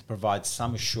in to provide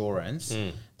some assurance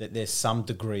that there's some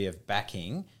degree of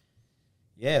backing,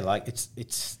 like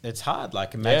it's hard.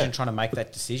 Like imagine trying to make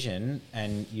that decision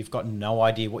and you've got no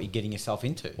idea what you're getting yourself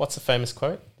into. What's the famous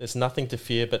quote? There's nothing to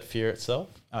fear but fear itself.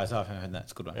 Oh, so I've heard that.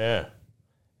 It's a good one. Yeah.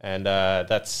 And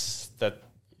that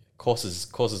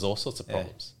causes all sorts of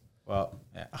problems. Well,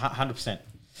 100%.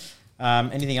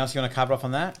 Anything else you want to cover off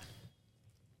on that?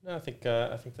 No, I think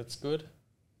that's good.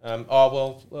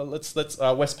 Let's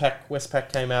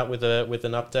Westpac came out with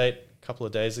an update a couple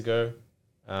of days ago,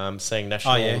 saying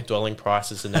national dwelling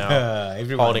prices are now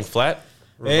holding flat.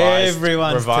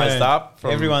 Everyone's revised up.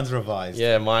 Everyone's revised.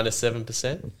 Yeah,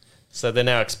 -7%. So they're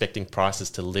now expecting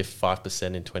prices to lift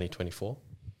 5% in 2024.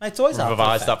 It's always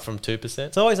revised up from 2%.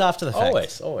 It's always after the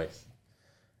fact. Always.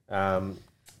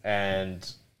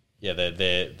 And yeah,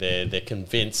 they're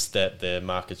convinced that the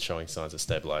market's showing signs of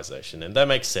stabilisation, and that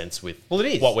makes sense with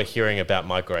what we're hearing about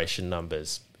migration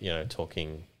numbers.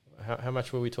 Talking how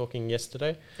much were we talking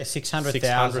yesterday? Yeah,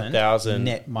 600,000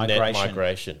 net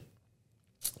migration,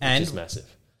 which is massive.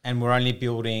 And we're only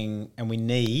building, and we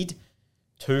need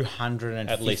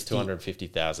at least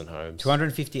 250,000 homes,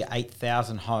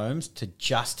 258,000 homes to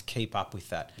just keep up with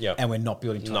that. Yep. And we're not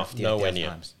building 258,000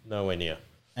 homes. Nowhere near.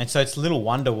 And so it's little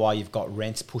wonder why you've got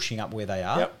rents pushing up where they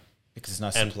are, because there's no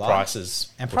supply. And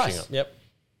prices pushing up. Yep.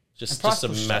 Just a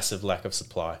massive lack of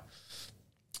supply.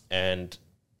 And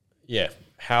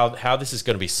how this is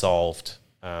going to be solved,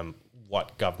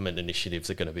 what government initiatives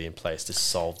are going to be in place to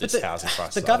solve this housing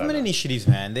crisis. The government initiatives,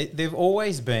 man, they've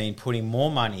always been putting more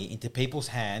money into people's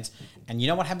hands. And you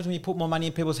know what happens when you put more money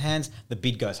in people's hands? The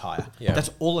bid goes higher. Yeah. That's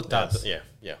all it does. Yeah.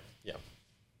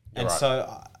 And right.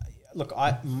 So, look,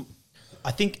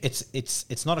 I think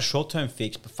it's not a short-term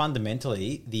fix, but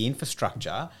fundamentally, the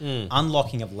infrastructure,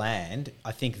 unlocking of land,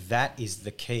 I think that is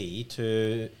the key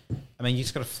to... I mean, you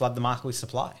just got to flood the market with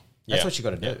supply. That's what you got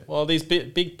to do. Well, these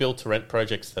big build-to-rent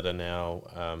projects that are now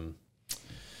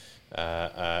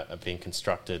are being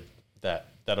constructed,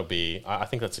 that'll be... I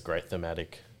think that's a great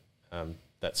thematic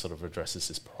that sort of addresses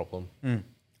this problem.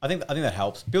 I think that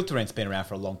helps. Build-to-rent's been around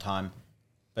for a long time,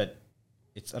 but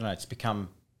it's become,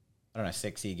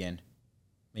 sexy again.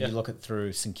 You look at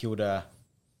through St Kilda,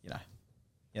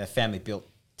 family built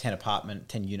 10 apartment,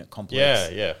 10 unit complex.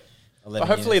 Yeah. Well,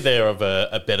 hopefully they're of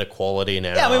a better quality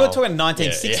now. Yeah, I mean, we're talking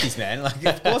 1960s, man. Like,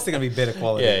 of course they're going to be better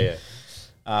quality. Yeah.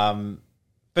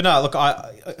 But no, look,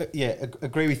 I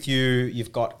agree with you.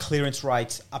 You've got clearance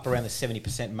rates up around the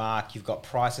 70% mark. You've got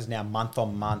prices now month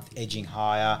on month edging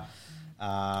higher.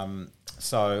 Bar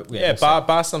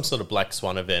some sort of black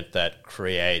swan event that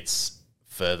creates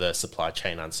further supply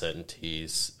chain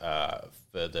uncertainties,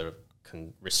 further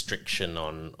restriction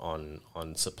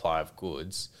on supply of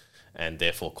goods, and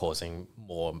therefore causing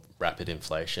more rapid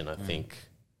inflation. I think,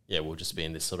 we'll just be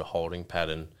in this sort of holding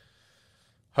pattern,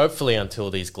 hopefully until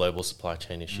these global supply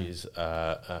chain issues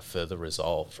are further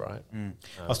resolved, right?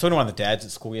 I was talking to one of the dads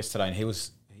at school yesterday, and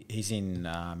he's in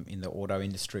the auto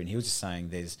industry, and he was just saying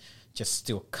there's just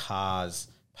still cars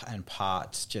and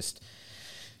parts just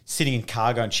sitting in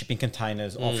cargo and shipping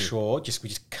containers offshore. We're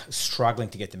just struggling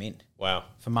to get them in. Wow,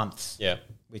 for months. Yeah,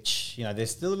 which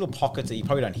there's still little pockets that you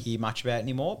probably don't hear much about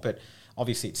anymore, but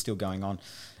obviously it's still going on.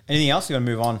 Anything else? You want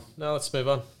to move on? No, let's move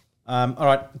on. All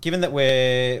right. Given that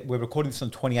we're recording this on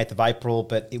the 28th of April,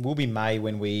 but it will be May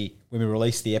when we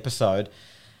release the episode.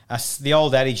 The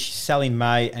old adage, sell in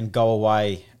May and go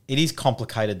away. It is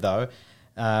complicated though.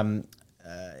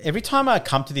 Every time I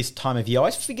come to this time of year, I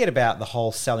always forget about the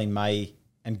whole sell in May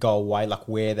and go away, like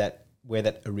where that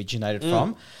originated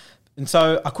from. And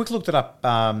so I quickly looked it up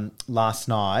last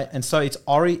night, and so it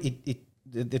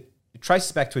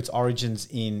traces back to its origins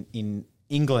in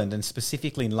England, and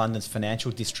specifically in London's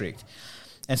financial district.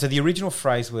 And so the original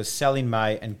phrase was sell in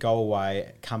May and go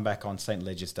away, come back on St.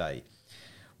 Leger's Day,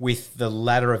 with the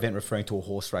latter event referring to a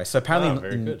horse race. So apparently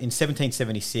in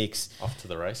 1776... Off to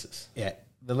the races. Yeah.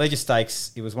 The Leger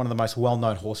Stakes, it was one of the most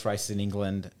well-known horse races in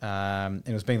England.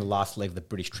 It was being the last leg of the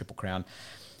British Triple Crown.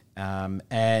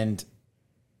 And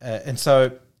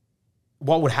so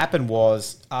what would happen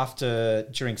was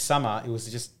during summer, it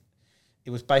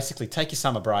was basically take your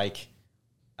summer break,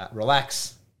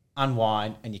 relax,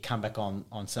 unwind, and you come back on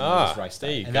St. Leger's race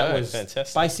day. And that was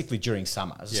fantastic. Basically during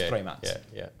summer. It was 3 months.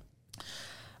 Yeah.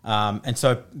 And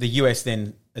so the US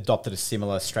then adopted a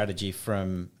similar strategy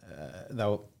from they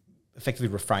were effectively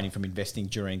refraining from investing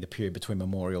during the period between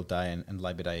Memorial Day and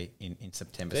Labor Day in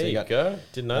September. There you go.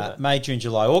 Didn't know that. May, June,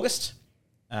 July, August,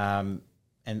 and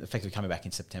effectively coming back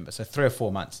in September. So 3 or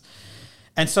 4 months.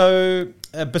 And so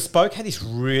Bespoke had this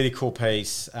really cool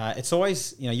piece. It's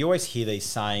always, you always hear these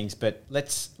sayings, but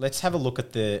let's have a look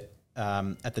at the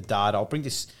data. I'll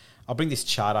bring this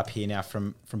chart up here now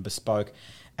from Bespoke,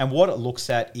 and what it looks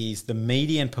at is the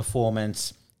median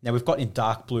performance. Now we've got in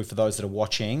dark blue for those that are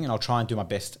watching, and I'll try and do my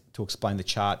best to explain the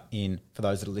chart for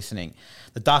those that are listening.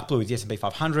 The dark blue is the S&P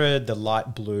 500. The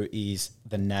light blue is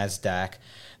the NASDAQ.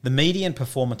 The median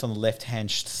performance on the left-hand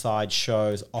side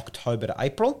shows October to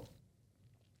April,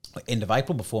 end of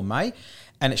April before May,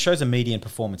 and it shows a median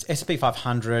performance. S&P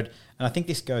 500, and I think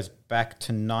this goes back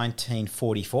to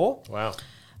 1944. Wow.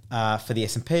 For the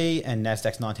S&P, and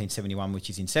NASDAQ's 1971, which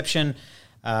is inception.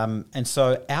 And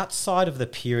so outside of the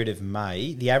period of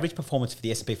May, the average performance for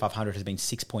the S&P 500 has been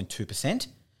 6.2%,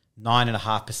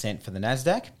 9.5% for the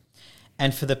NASDAQ.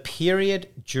 And for the period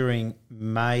during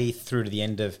May through to the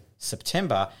end of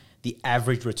September, the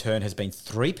average return has been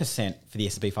 3% for the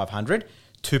S&P 500,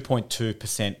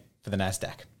 2.2% for the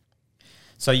NASDAQ.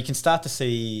 So you can start to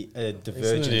see a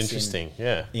divergence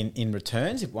in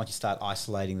returns once you start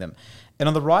isolating them. And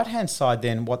on the right-hand side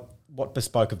then, what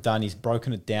Bespoke have done is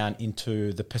broken it down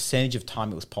into the percentage of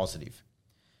time it was positive.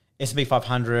 S&P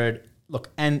 500,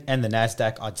 and the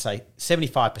NASDAQ, I'd say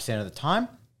 75% of the time,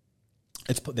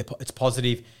 it's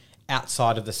positive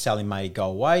outside of the Sally May go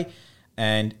away.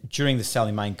 And during the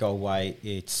Sally May go away,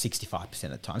 it's 65%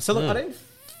 of the time. So look,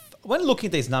 when looking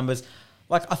at these numbers,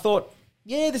 I thought,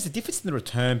 yeah, there's a difference in the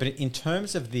return, but in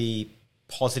terms of the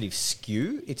positive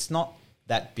skew, it's not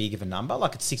that big of a number.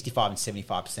 It's 65 and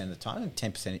 75% of the time,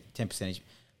 10 percentage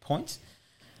points.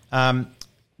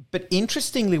 But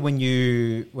interestingly, when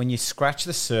you scratch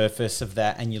the surface of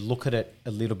that and you look at it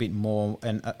a little bit more,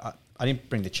 and I didn't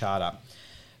bring the chart up,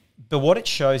 but what it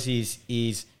shows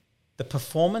is the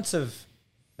performance of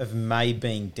May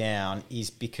being down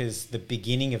is because the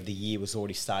beginning of the year was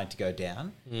already starting to go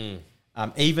down.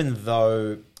 Even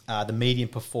though the median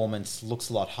performance looks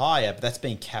a lot higher, but that's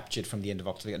being captured from the end of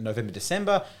October, November,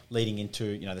 December, leading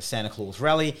into the Santa Claus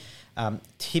rally.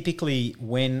 Typically,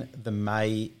 when the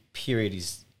May period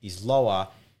is lower,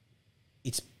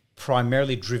 it's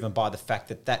primarily driven by the fact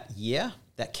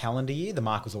that calendar year, the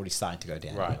market was already starting to go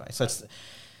down. Right. Anyway.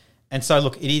 So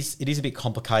look, it is a bit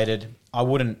complicated. I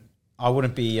wouldn't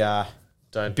be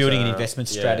building an investment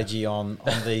strategy on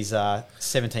these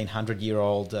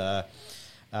 1700-year-old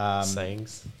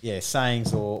sayings. Yeah,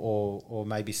 sayings or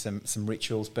maybe some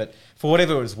rituals. But for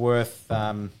whatever it was worth,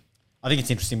 I think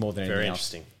it's interesting more than anything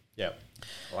else. Very interesting. Yeah,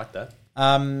 I like that.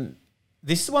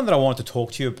 This is one that I wanted to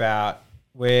talk to you about.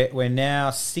 We're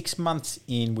now 6 months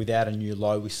in without a new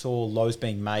low. We saw lows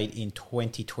being made in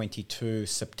 2022,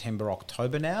 September,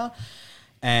 October now.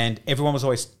 And everyone was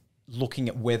always looking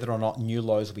at whether or not new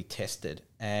lows will be tested.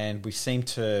 And we seem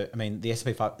to, the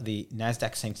S&P 500, the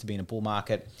NASDAQ seems to be in a bull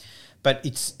market. But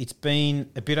it's been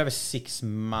a bit over 6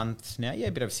 months now. Yeah,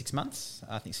 a bit over 6 months.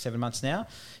 I think 7 months now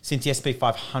since the S&P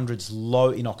 500's low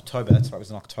in October. That's right, it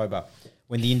was in October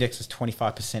when the index was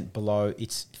 25% below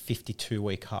its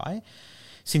 52-week high.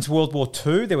 Since World War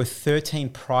II, there were 13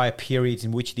 prior periods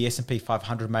in which the S&P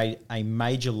 500 made a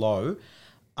major low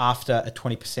after a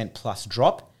 20% plus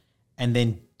drop and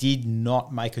then did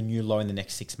not make a new low in the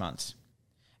next 6 months.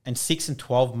 And 6 and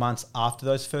 12 months after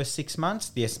those first 6 months,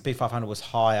 the S&P 500 was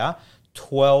higher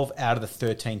 12 out of the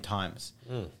 13 times.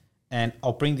 And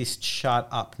I'll bring this chart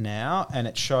up now, and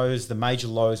it shows the major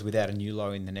lows without a new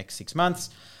low in the next 6 months.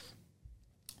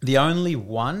 The only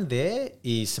one there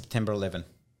is September 11.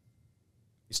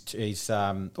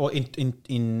 Or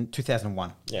in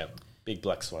 2001. Yeah, big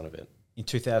black swan event. In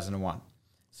 2001.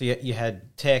 So you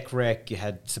had Tech Wreck, you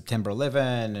had September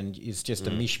 11, and it's just a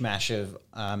mishmash of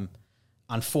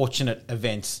unfortunate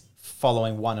events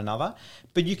following one another.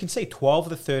 But you can see 12 of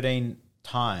the 13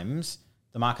 times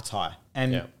the market's higher.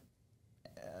 And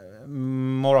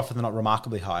more often than not,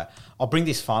 remarkably higher. I'll bring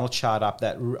this final chart up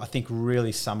that I think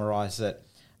really summarises it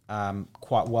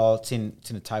quite well. It's in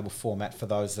a table format for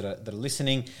those that are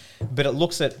listening. But it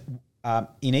looks at,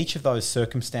 in each of those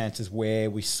circumstances where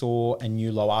we saw a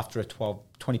new low after a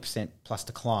 20% plus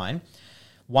decline,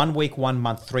 1 week, 1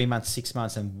 month, 3 months, 6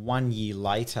 months, and 1 year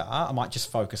later, I might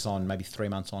just focus on maybe 3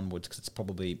 months onwards because it's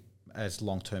probably as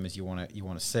long term as you want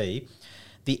to see.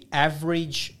 The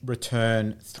average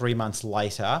return 3 months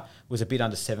later was a bit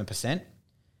under 7%,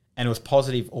 and it was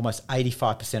positive almost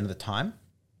 85% of the time.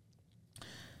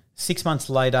 6 months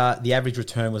later, the average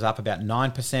return was up about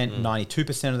 9%,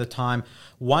 92% of the time.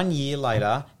 1 year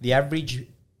later, the average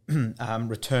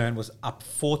return was up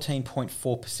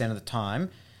 14.4% of the time.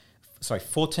 Sorry,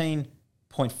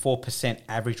 14.4%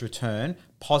 average return,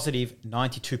 positive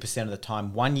 92% of the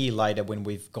time 1 year later when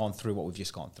we've gone through what we've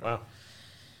just gone through. Wow.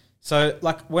 So,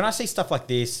 like, when I see stuff like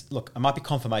this, look, I might be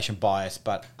confirmation bias,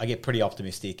 but I get pretty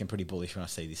optimistic and pretty bullish when I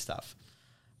see this stuff.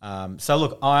 So,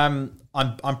 look, I'm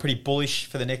pretty bullish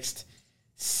for the next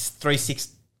 3, 6,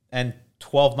 and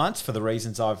 12 months for the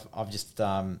reasons I've just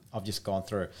gone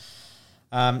through.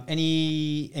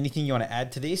 Anything you want to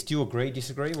add to this? Do you agree?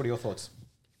 Disagree? What are your thoughts?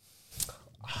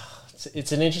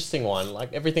 It's an interesting one.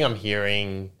 Like everything I'm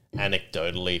hearing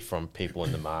anecdotally from people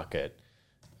in the market,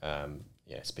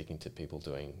 speaking to people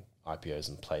doing IPOs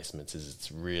and placements, is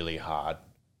it's really hard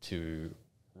to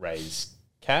raise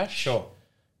cash. Sure.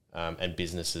 And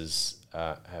businesses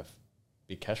have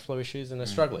big cash flow issues and they're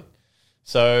struggling.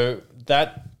 So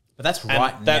that... But that's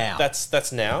now.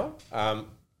 That's now.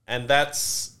 And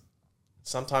that's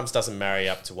sometimes doesn't marry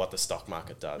up to what the stock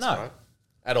market does, right?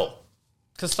 At all.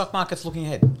 Because the stock market's looking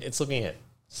ahead. It's looking ahead.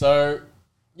 So,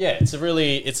 yeah, it's a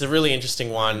really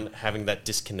interesting one, having that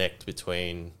disconnect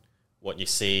between what you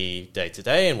see day to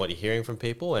day and what you're hearing from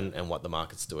people and what the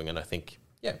market's doing. And I think,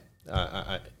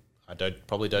 I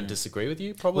don't disagree with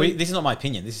you. Probably this is not my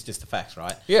opinion. This is just the facts,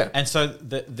 right? Yeah. And so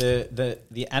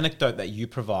the anecdote that you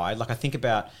provide, like I think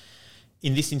about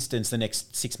in this instance, the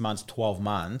next 6 months, 12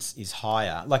 months is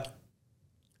higher. Like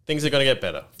things are going to get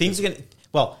better.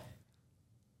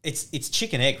 It's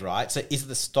chicken egg, right? So is it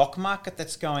the stock market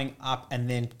that's going up and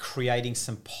then creating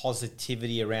some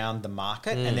positivity around the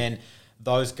market, and then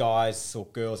those guys or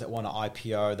girls that want to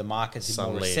IPO, the market's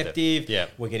more receptive.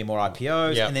 We're getting more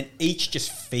IPOs, and then each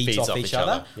just feeds off each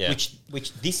other.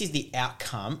 Which this is the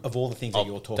outcome of all the things that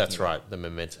you're talking about. That's right, the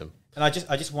momentum. And I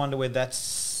just wonder whether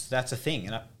that's a thing.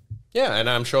 And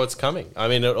I'm sure it's coming. I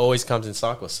mean, it always comes in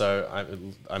cycles. So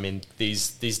I mean,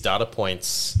 these data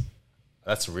points,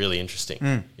 that's really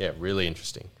interesting. Yeah, really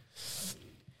interesting.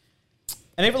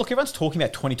 And everyone's talking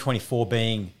about 2024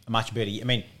 being much better. I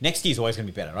mean, next year's always going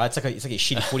to be better, right? It's like a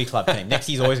shitty footy club team. Next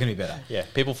year's always going to be better. Yeah,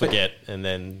 people forget and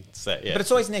then say, But it's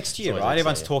always next year, right?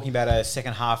 Everyone's talking about a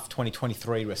second half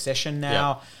 2023 recession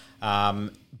now.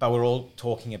 But we're all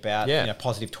talking about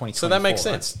positive 2024. So that makes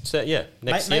sense. Right? So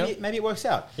next year, maybe it works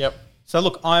out. Yep. So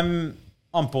look, I'm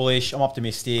bullish. I'm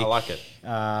optimistic. I like it.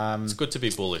 It's good to be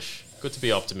bullish. Good to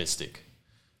be optimistic.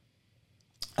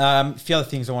 A few other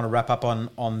things I want to wrap up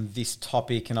on this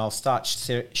topic, and I'll start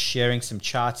sharing some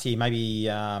charts here. Maybe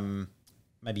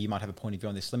you might have a point of view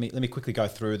on this. Let me quickly go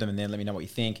through them, and then let me know what you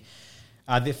think.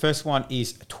 The first one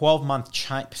is 12-month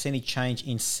percentage change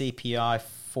in CPI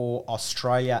for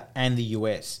Australia and the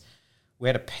US. We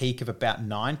had a peak of about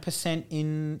 9%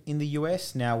 in the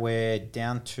US. Now we're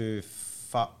down to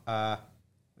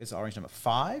where's the orange number?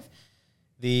 5.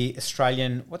 The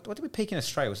Australian, what did we peak in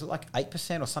Australia? Was it like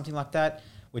 8% or something like that?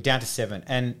 We're down to 7.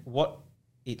 And what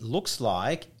it looks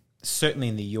like, certainly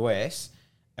in the US,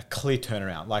 a clear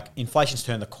turnaround. Like inflation's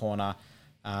turned the corner.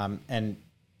 And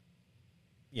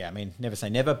yeah, I mean, never say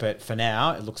never, but for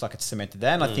now, it looks like it's cemented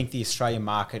that. And I think the Australian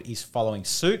market is following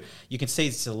suit. You can see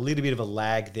it's a little bit of a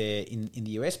lag there in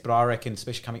the US, but I reckon,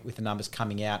 especially coming with the numbers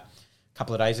coming out a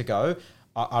couple of days ago,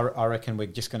 I reckon we're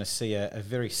just going to see a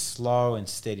very slow and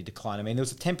steady decline. I mean, there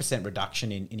was a 10%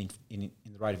 reduction in the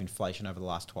rate of inflation over the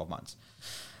last 12 months.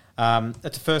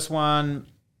 That's the first one.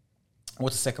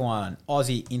 What's the second one?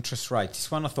 Aussie interest rates.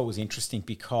 This one I thought was interesting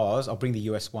because I'll bring the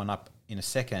US one up in a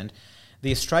second.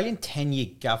 The Australian 10-year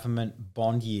government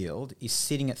bond yield is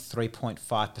sitting at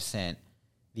 3.5%.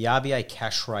 The RBA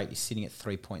cash rate is sitting at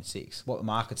 3.6%. What the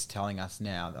market's telling us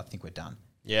now, I think we're done.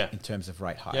 Yeah. In terms of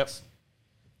rate hikes. Yep.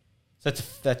 So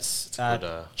that's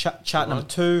chart number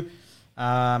 2.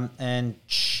 And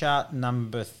chart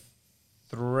number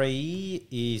 3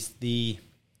 is the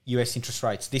US interest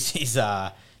rates. This is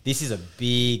a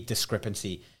big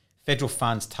discrepancy. Federal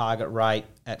funds target rate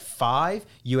at 5,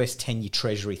 US 10-year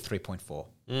Treasury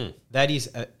 3.4. That is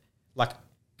like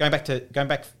going back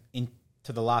into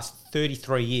the last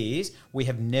 33 years, we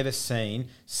have never seen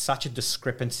such a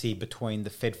discrepancy between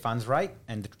the Fed funds rate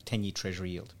and the 10-year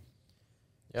Treasury yield.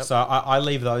 Yep. So I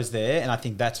leave those there, and I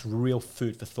think that's real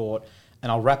food for thought.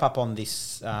 And I'll wrap up on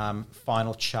this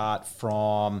final chart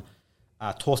from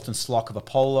Torsten Slock of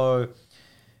Apollo.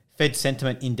 Fed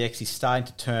sentiment index is starting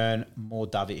to turn more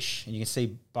dovish. And you can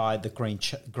see by the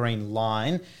green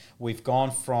line, we've gone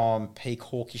from peak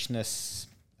hawkishness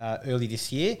early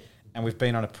this year, and we've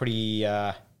been on a pretty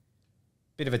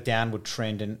bit of a downward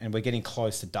trend, and we're getting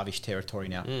close to dovish territory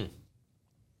now.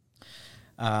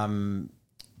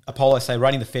 Apollo say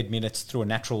running the Fed minutes through a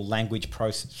natural language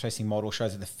processing model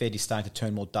shows that the Fed is starting to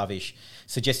turn more dovish,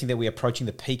 suggesting that we're approaching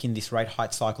the peak in this rate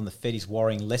hike cycle, and the Fed is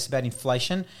worrying less about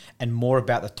inflation and more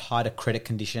about the tighter credit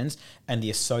conditions and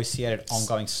the associated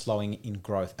ongoing slowing in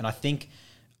growth. And I think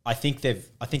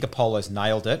Apollo's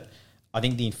nailed it. I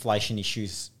think the inflation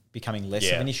issues becoming less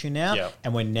Yeah. of an issue now, Yeah.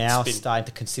 and we're now It's been- starting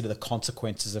to consider the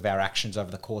consequences of our actions over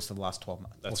the course of the last 12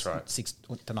 months. That's or right. 6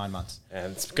 to 9 months.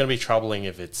 And it's going to be troubling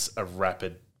if it's a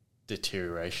rapid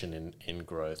deterioration in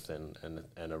growth and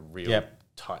a real Yep.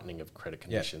 tightening of credit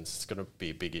conditions. It's going to be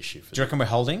a big issue for Do you reckon we're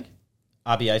holding?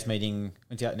 RBA's meeting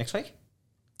next week?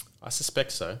 I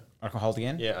suspect so. I reckon we'll hold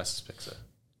again? Yeah, I suspect so.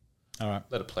 All right.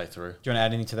 Let it play through. Do you want to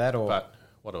add anything to that? Or But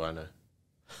what do I know?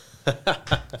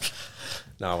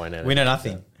 No, I won't add we know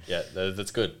anything. nothing. Yeah,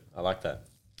 that's good. I like that.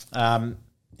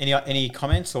 Any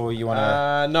comments, or you want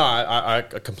to? No, I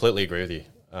completely agree with you.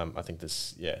 I think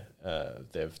this,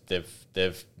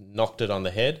 they've knocked it on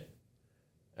the head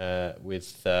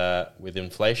with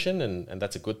inflation, and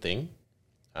that's a good thing.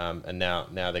 And now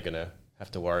they're going to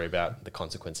have to worry about the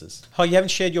consequences. Oh, you haven't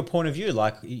shared your point of view.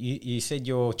 Like you said,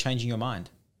 you're changing your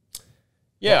mind.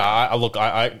 Yeah, I look,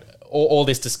 all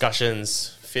these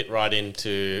discussions fit right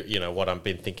into what I've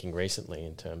been thinking recently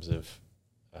in terms of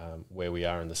where we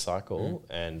are in the cycle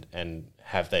and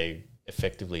have they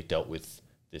effectively dealt with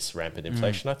this rampant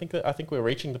inflation. I think we're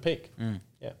reaching the peak.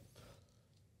 Yeah.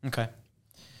 Okay.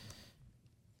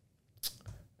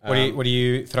 What do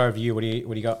you throw over you? What do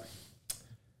you got?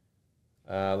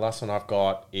 Last one I've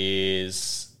got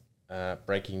is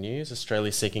breaking news.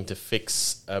 Australia seeking to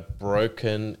fix a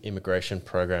broken immigration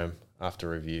program after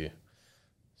review.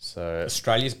 So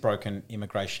Australia's broken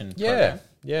immigration program.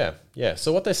 Yeah.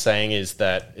 So what they're saying is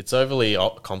that it's overly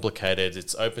complicated.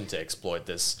 It's open to exploit.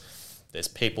 There's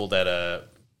people that are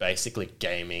basically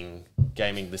gaming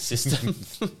the system.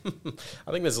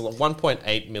 I think there's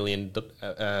 1.8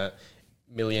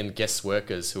 million guest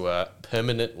workers who are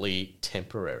permanently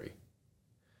temporary.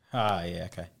 Ah, yeah,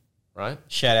 okay. Right?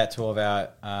 Shout out to all of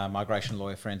our migration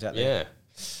lawyer friends out there. Yeah.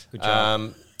 Good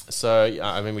job.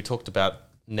 We talked about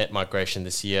net migration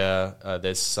this year.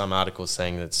 There's some articles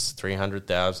saying that's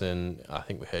 300,000. I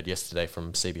think we heard yesterday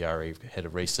from CBRE head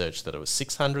of research that it was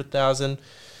 600,000.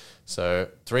 So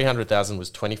 300,000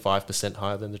 was 25%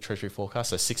 higher than the Treasury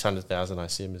forecast. So 600,000, I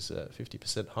assume, is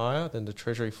 50% higher than the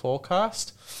Treasury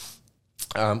forecast,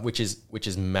 which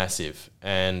is massive.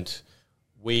 And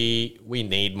we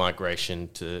need migration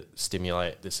to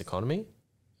stimulate this economy,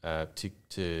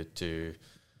 to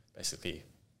basically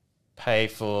pay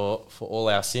for all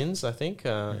our sins. I think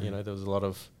there was a lot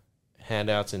of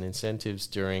handouts and incentives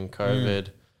during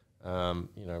COVID.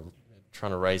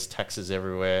 Trying to raise taxes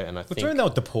everywhere, and I think during they were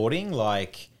deporting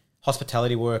like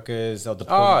hospitality workers. They were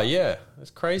deporting. Oh yeah, it's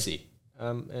crazy.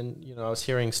 And I was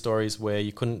hearing stories where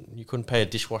you couldn't pay a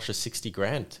dishwasher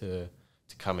 $60,000 to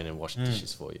come in and wash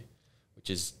dishes for you, which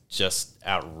is just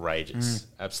outrageous,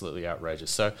 absolutely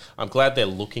outrageous. So I'm glad they're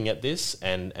looking at this,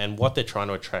 and what they're trying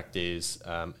to attract is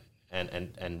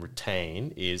and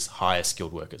retain is higher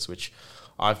skilled workers, which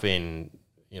I've been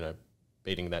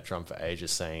beating that drum for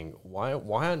ages, saying why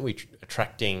aren't we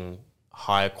attracting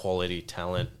higher quality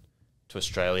talent to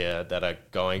Australia that are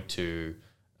going to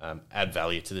add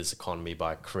value to this economy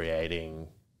by creating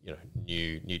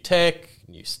new tech,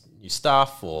 new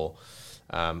stuff, or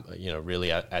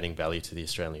really adding value to the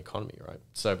Australian economy, right?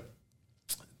 So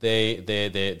they're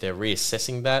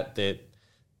reassessing that.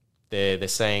 They're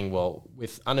saying, well,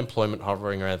 with unemployment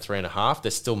hovering around 3.5%,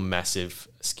 there's still massive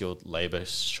skilled labour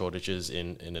shortages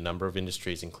in a number of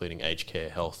industries, including aged care,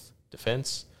 health,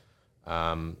 defence.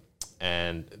 And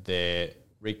they're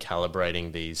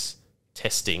recalibrating these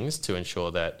testings to ensure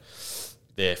that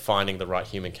they're finding the right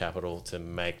human capital to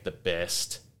make the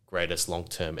best, greatest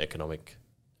long-term economic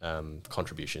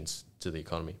contributions to the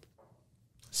economy.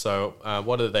 So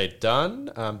what have they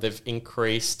done? They've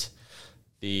increased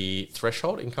the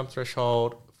income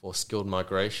threshold for skilled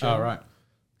migration. Oh, right.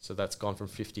 So that's gone from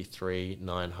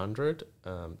 53,900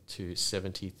 to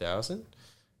 70,000,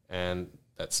 and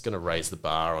that's going to raise the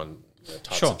bar on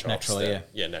types of jobs. Naturally,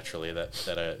 naturally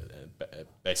that are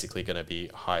basically going to be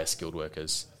higher skilled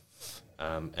workers,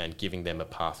 and giving them a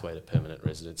pathway to permanent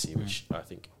residency, which I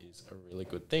think is a really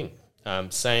good thing.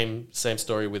 Same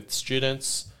story with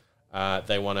students.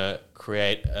 They want to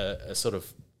create a sort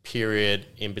of period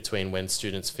in between when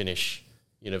students finish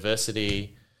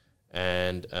university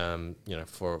and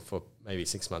for maybe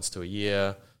 6 months to a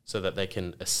year, so that they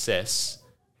can assess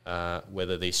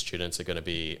whether these students are going to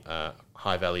be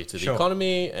high value to the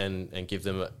economy and give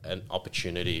them an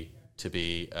opportunity to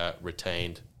be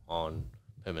retained on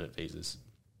permanent visas.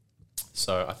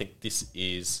 So I think this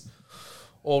is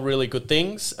all really good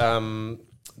things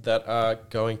that are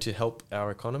going to help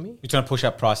our economy. You're trying to push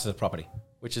up prices of property,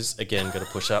 which is, again, going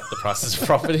to push up the prices of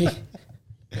property.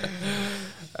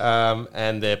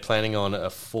 And they're planning on a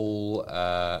full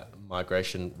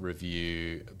migration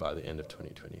review by the end of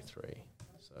 2023.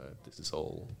 So this is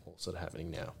all sort of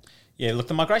happening now. Yeah, look,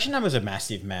 the migration numbers are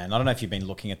massive, man. I don't know if you've been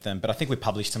looking at them, but I think we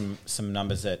published some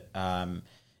numbers at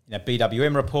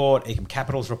BWM report, Ecom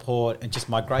Capital's report, and just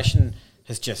migration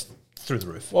has just through the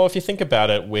roof. Well, if you think about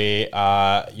it, we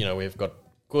are, we've got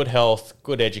good health,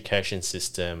 good education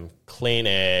system, clean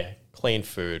air, clean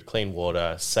food, clean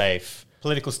water, safe.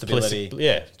 Political stability.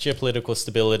 Geopolitical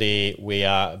stability. We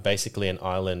are basically an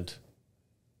island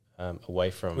away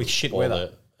from with shit all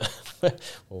weather.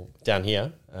 well, down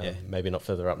here, maybe not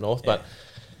further up north, but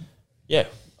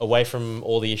away from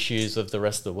all the issues of the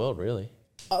rest of the world, really.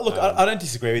 Look, I don't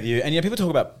disagree with you. And people talk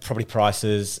about property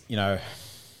prices.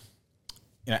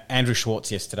 Andrew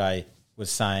Schwartz yesterday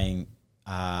was saying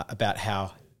about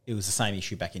how it was the same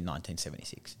issue back in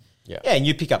 1976. Yeah, and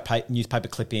you pick up newspaper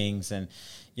clippings, and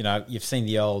you've seen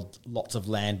the old lots of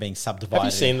land being subdivided.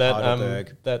 Have you seen in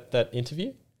that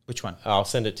interview? Which one? I'll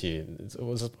send it to you. It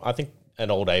was, I think, an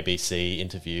old ABC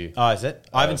interview. Oh, is it?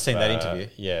 I haven't seen that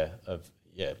interview.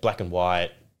 Black and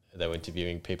white. They were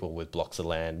interviewing people with blocks of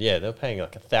land. Yeah, they were paying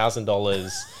like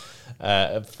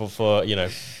 $1,000 for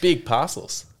big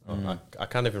parcels. I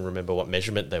can't even remember what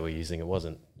measurement they were using. It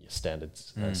wasn't your standard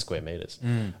square meters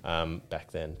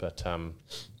back then. But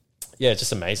it's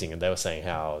just amazing. And they were saying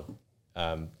how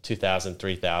 $2,000,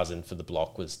 $3,000 for the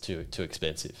block was too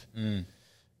expensive.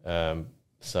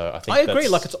 So I think I agree.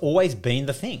 Like, it's always been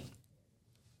the thing.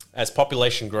 As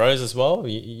population grows as well,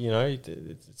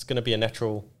 it's going to be a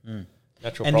natural problem.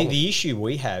 And the issue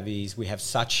we have is we have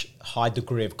such high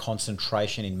degree of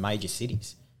concentration in major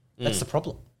cities. That's the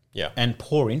problem. Yeah. And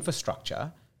poor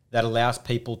infrastructure that allows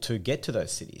people to get to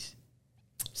those cities.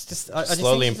 It's just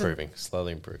slowly improving.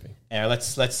 Yeah,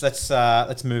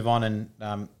 let's move on and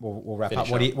we'll wrap up.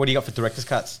 What do you got for director's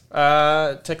cuts?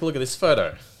 Take a look at this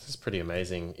photo. This is pretty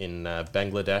amazing. In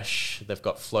Bangladesh, they've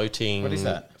got floating. What is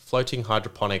that? Floating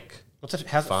hydroponic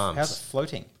farms. How's it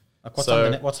floating? Like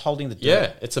what's holding the dirt?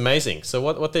 Yeah, it's amazing. So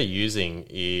what they're using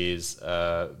is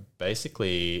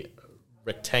basically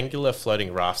rectangular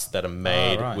floating rafts that are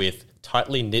made with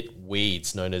tightly knit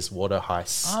weeds known as water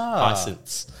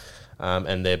hyacinths,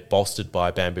 and they're bolstered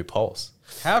by bamboo poles.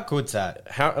 How good's that?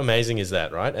 How amazing is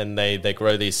that, right? And they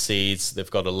grow these seeds. They've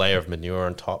got a layer of manure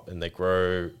on top, and they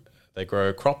grow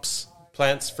crops,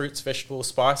 plants, fruits, vegetables,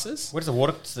 spices. What does the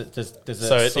water? Does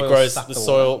it grows the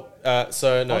soil.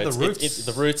 The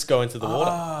the roots go into the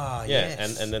water.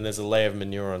 Yes. and then there's a layer of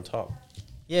manure on top.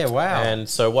 Yeah, wow. And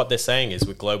so what they're saying is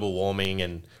with global warming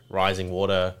and rising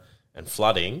water and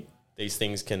flooding, these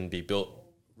things can be built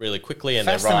really quickly, and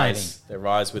they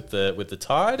rise with the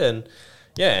tide, and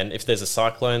if there's a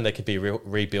cyclone, they could be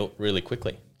rebuilt really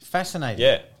quickly. Fascinating.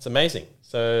 Yeah, it's amazing.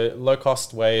 So low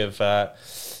cost way of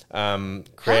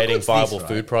creating viable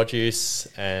food produce,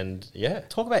 and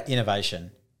talk about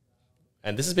innovation.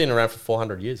 And this has been around for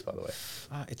 400 years, by the way.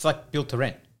 It's like built to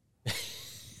rent.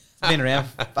 It's been around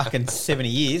for fucking 70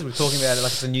 years. We're talking about it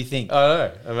like it's a new thing.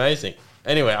 Oh, no. Amazing.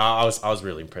 Anyway, I was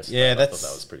really impressed with that. I thought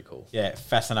that was pretty cool. Yeah,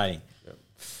 fascinating. Yep.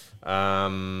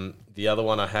 The other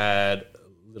one I had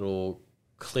a little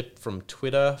clip from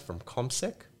Twitter from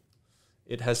CommSec.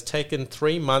 It has taken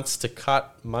 3 months to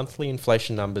cut monthly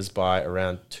inflation numbers by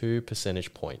around 2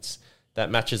 percentage points. That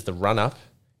matches the run-up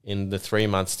in the 3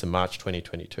 months to March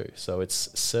 2022. So it's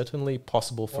certainly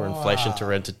possible for inflation to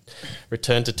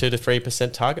return to 2 to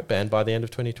 3% target band by the end of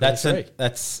 2023.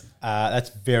 That's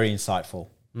very insightful.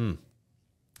 There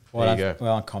you go.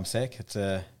 Well, on CommSec, it's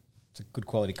a good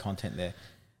quality content there.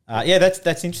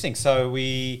 That's interesting. So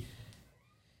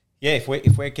if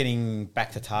we're getting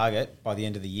back to target by the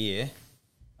end of the year,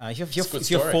 if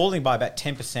you're falling by about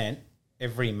 10%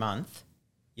 every month,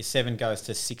 your 7 goes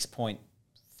to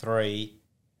 6.3.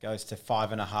 Goes to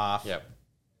 5.5. Yep.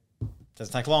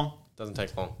 Doesn't take long.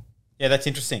 Yeah, that's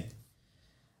interesting.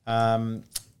 That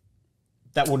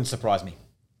wouldn't surprise me.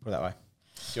 Put it that way.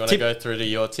 Do you want to go through to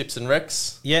your tips and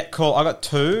recs? Yeah, cool. I got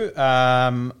 2.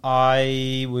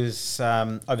 I was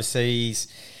overseas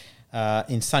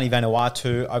in sunny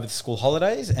Vanuatu over the school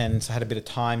holidays, and so I had a bit of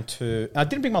time I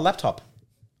didn't bring my laptop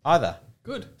either.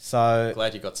 Good. So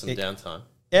glad you got some downtime.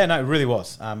 Yeah, no, it really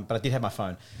was. But I did have my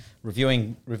phone.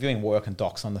 Reviewing work and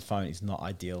docs on the phone is not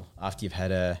ideal after you've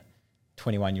had a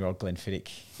 21-year-old Glenfiddich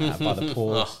by the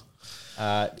pool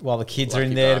while the kids are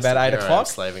in there at about 8 o'clock.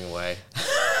 Slaving away.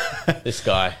 This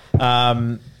guy.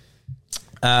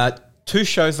 2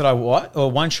 shows that I watched,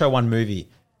 or 1 show, 1 movie.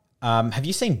 Have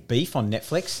you seen Beef on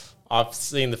Netflix? I've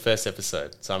seen the first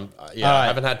episode, so I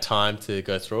haven't had time to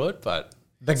go through it, but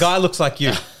the guy looks like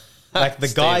you. Like the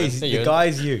guy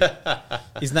is you.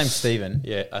 His name's Steven.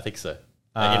 Yeah, I think so.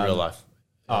 In real life.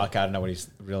 Oh, okay. I don't know what his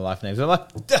real life name is. I'm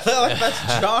like,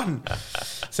 that's John.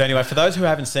 So anyway, for those who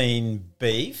haven't seen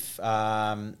Beef,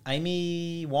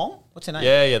 Amy Wong, what's her name?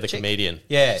 Yeah, the comedian.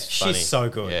 Yeah, Funny. she's so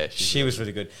good. Yeah, she was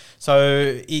really good.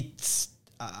 So it's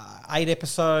 8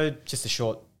 episode, just a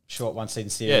short one season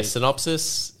series. Yeah,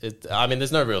 synopsis. I mean,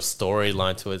 there's no real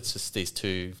storyline to it. It's just these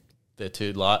two. They're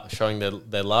showing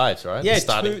their lives, right? Yeah,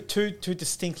 two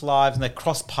distinct lives, and they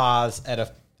cross paths at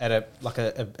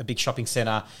a big shopping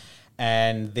center,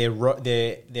 and their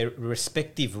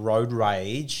respective road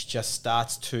rage just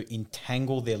starts to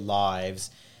entangle their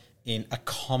lives in a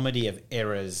comedy of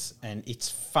errors, and it's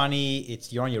funny.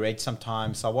 You're on your edge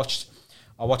sometimes. So I watched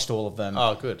all of them.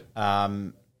 Oh, good.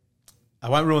 I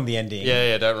won't ruin the ending.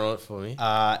 Yeah, don't ruin it for me.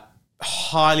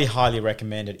 Highly, highly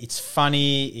recommended. It's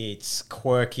funny. It's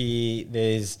quirky.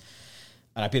 There's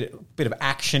a bit of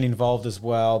action involved as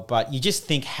well. But you just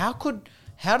think, how do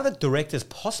the directors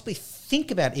possibly think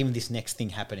about even this next thing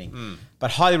happening? But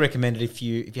highly recommended if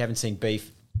you haven't seen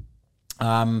Beef.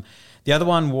 The other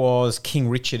one was King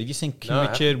Richard. Have you seen King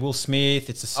Richard? Will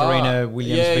Smith. It's the Serena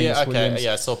Williams. Yeah, Williams.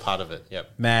 Yeah, I saw part of it.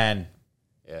 Yep. Man,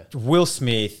 Yeah. Will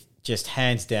Smith, just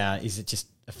hands down, is just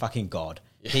a fucking god.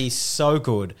 Yeah. He's so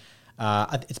good.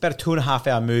 It's about a 2.5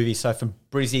 hour movie. So from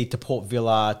Brizzy to Port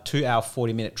Villa, 2 hour,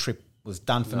 40-minute trip was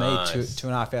done for me.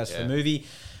 2.5 hours for the movie.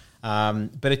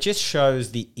 But it just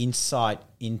shows the insight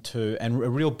into and a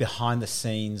real behind the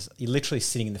scenes. You're literally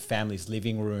sitting in the family's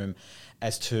living room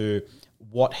as to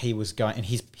what he was going. And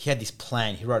he had this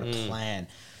plan. He wrote a plan.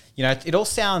 You know, it all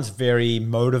sounds very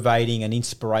motivating and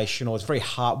inspirational. It's a very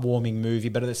heartwarming movie,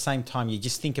 but at the same time, you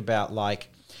just think about like,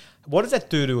 what does that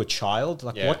do to a child?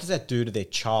 Like, what does that do to their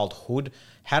childhood?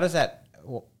 How does that?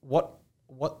 What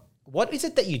is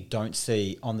it that you don't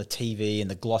see on the TV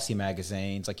and the glossy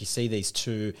magazines? Like, you see these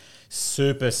two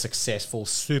super successful,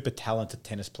 super talented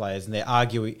tennis players, and they're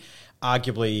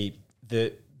arguably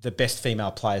the best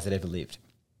female players that ever lived.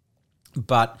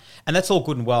 And that's all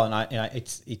good and well, and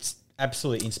it's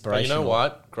absolutely inspirational. But you know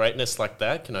what? Greatness like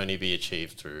that can only be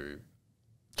achieved through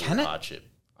hardship,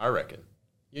 I reckon.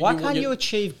 Why can't you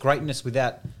achieve greatness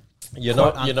without you're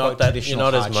not as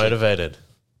hardship? motivated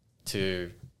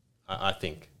to? I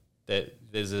think that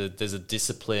there's a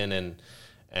discipline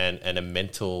and a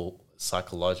mental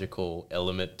psychological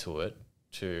element to it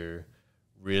to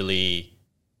really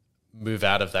move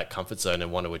out of that comfort zone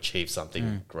and want to achieve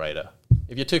something greater.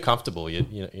 If you're too comfortable,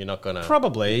 you're not gonna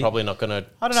probably not gonna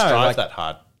strive that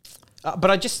hard.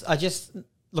 But I just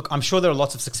look. I'm sure there are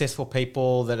lots of successful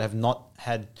people that have not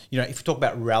had. You know, if you talk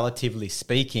about relatively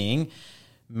speaking,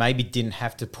 maybe didn't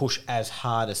have to push as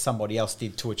hard as somebody else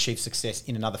did to achieve success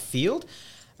in another field.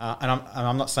 And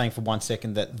I'm not saying for 1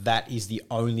 second that is the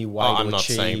only way to achieve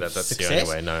success. I'm not saying that's the only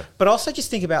way. No, but also just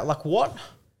think about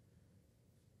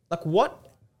what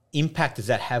impact does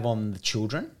that have on the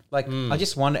children? Like, I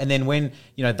just wonder. And then when,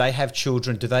 they have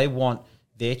children, do they want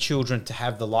their children to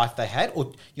have the life they had?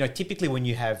 Or, typically when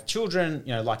you have children,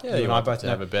 like you and I both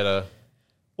know, have a better...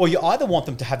 Or you either want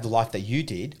them to have the life that you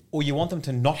did, or you want them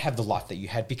to not have the life that you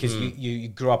had because you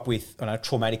grew up with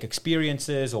traumatic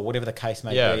experiences or whatever the case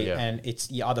may be. Yeah. And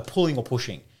you're either pulling or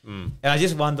pushing. And I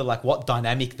just wonder what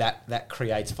dynamic that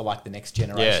creates for the next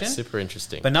generation. Yeah, super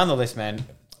interesting. But nonetheless, man,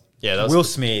 Will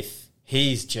Smith,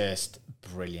 he's just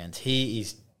brilliant. He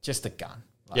is just a gun.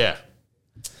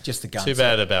 Just a gun. Too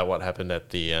bad about what happened at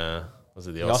the was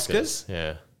it the Oscars?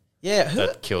 Yeah,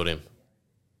 that killed him.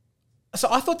 So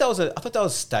I thought that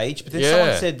was staged, but then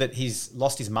someone said that he's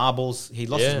lost his marbles. He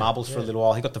lost his marbles for a little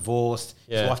while. He got divorced.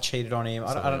 His wife cheated on him.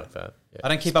 I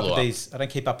don't keep up with these. I don't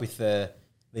keep up with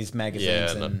these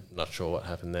magazines. Yeah, not sure what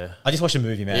happened there. I just watched a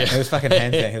movie, man. It was fucking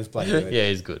hands down. He was bloody good. Yeah,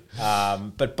 he's good.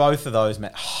 But both of those,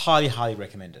 man, highly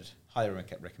recommended. Highly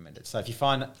recommended. So if you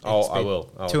find I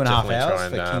will. I'll 2.5 hours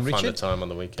and, for King Richard, find the time on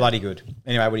the weekend. Bloody good.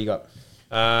 Anyway, what do you got?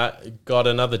 Got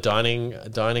another dining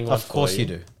one. Of course you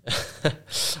do.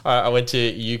 I went to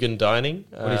Yugen Dining.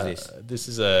 What is this? This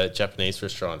is a Japanese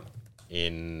restaurant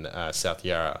in South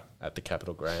Yarra at the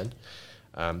Capitol Grand.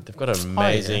 They've got an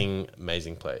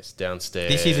amazing place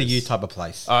downstairs. This is a you type of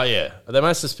place. Oh yeah, they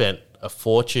must have spent a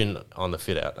fortune on the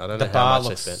fit out. I don't know how much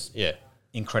they spent. Yeah,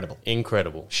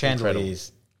 incredible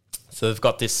chandeliers. So they've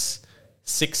got this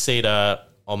 6-seater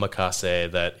omakase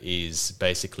that is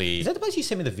basically... Is that the place you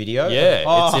sent me the video?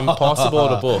 Yeah, it's impossible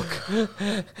to book.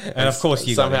 And of course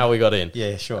you somehow we got in.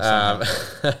 Yeah, sure.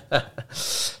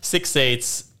 6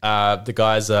 seats. The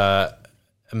guys are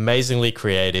amazingly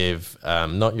creative.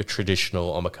 Not your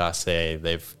traditional omakase.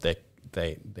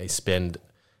 They spend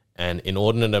an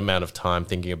inordinate amount of time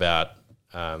thinking about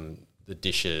the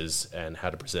dishes and how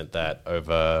to present that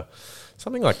over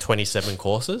something like 27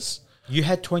 courses. You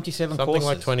had 27 courses? Something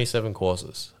like 27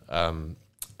 courses.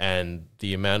 and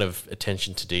the amount of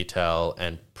attention to detail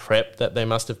and prep that they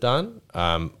must have done,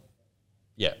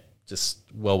 just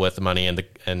well worth the money.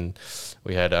 And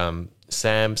we had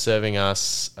Sam serving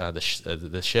us,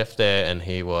 the chef there, and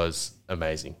he was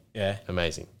amazing. Yeah.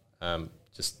 Amazing.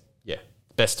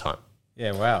 Best time.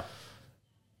 Yeah, wow.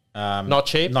 Not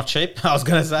cheap. Not cheap, I was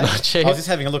going to say. Not cheap. I was just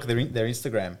having a look at their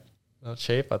Instagram. Not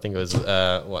cheap. I think it was,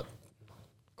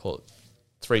 call it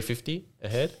 $350 a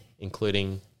head,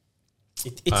 including...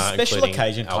 It's a special including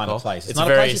occasion kind alcohol. of place. It's It's not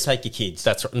a a very place to take your kids.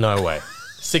 That's no way.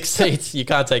 6 seats. You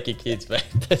can't take your kids, mate.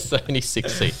 There's only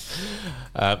 6 seats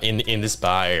in this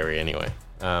bar area anyway.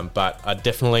 But I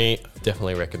definitely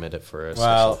recommend it for a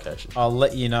special occasion. I'll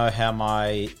let you know how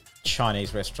my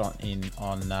Chinese restaurant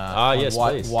on yes,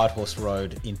 please. White Horse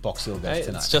Road in Box Hill goes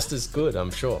tonight. It's just as good,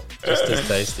 I'm sure. Just as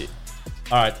tasty.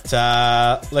 All right,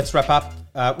 let's wrap up.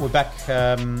 We're back.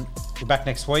 We're back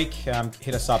next week.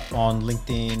 Hit us up on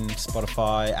LinkedIn,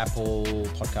 Spotify, Apple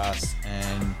Podcasts,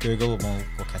 and Google.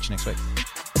 We'll catch you next week.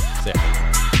 See ya.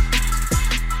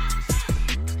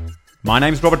 My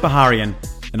name's Robert Baharian,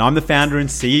 and I'm the founder and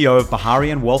CEO of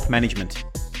Baharian Wealth Management,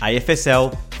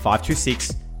 AFSL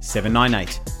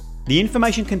 526798. The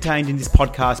information contained in this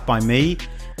podcast by me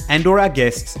and or our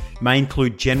guests may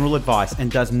include general advice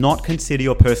and does not consider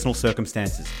your personal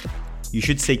circumstances. You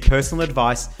should seek personal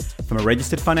advice from a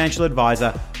registered financial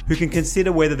advisor who can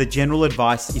consider whether the general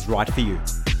advice is right for you.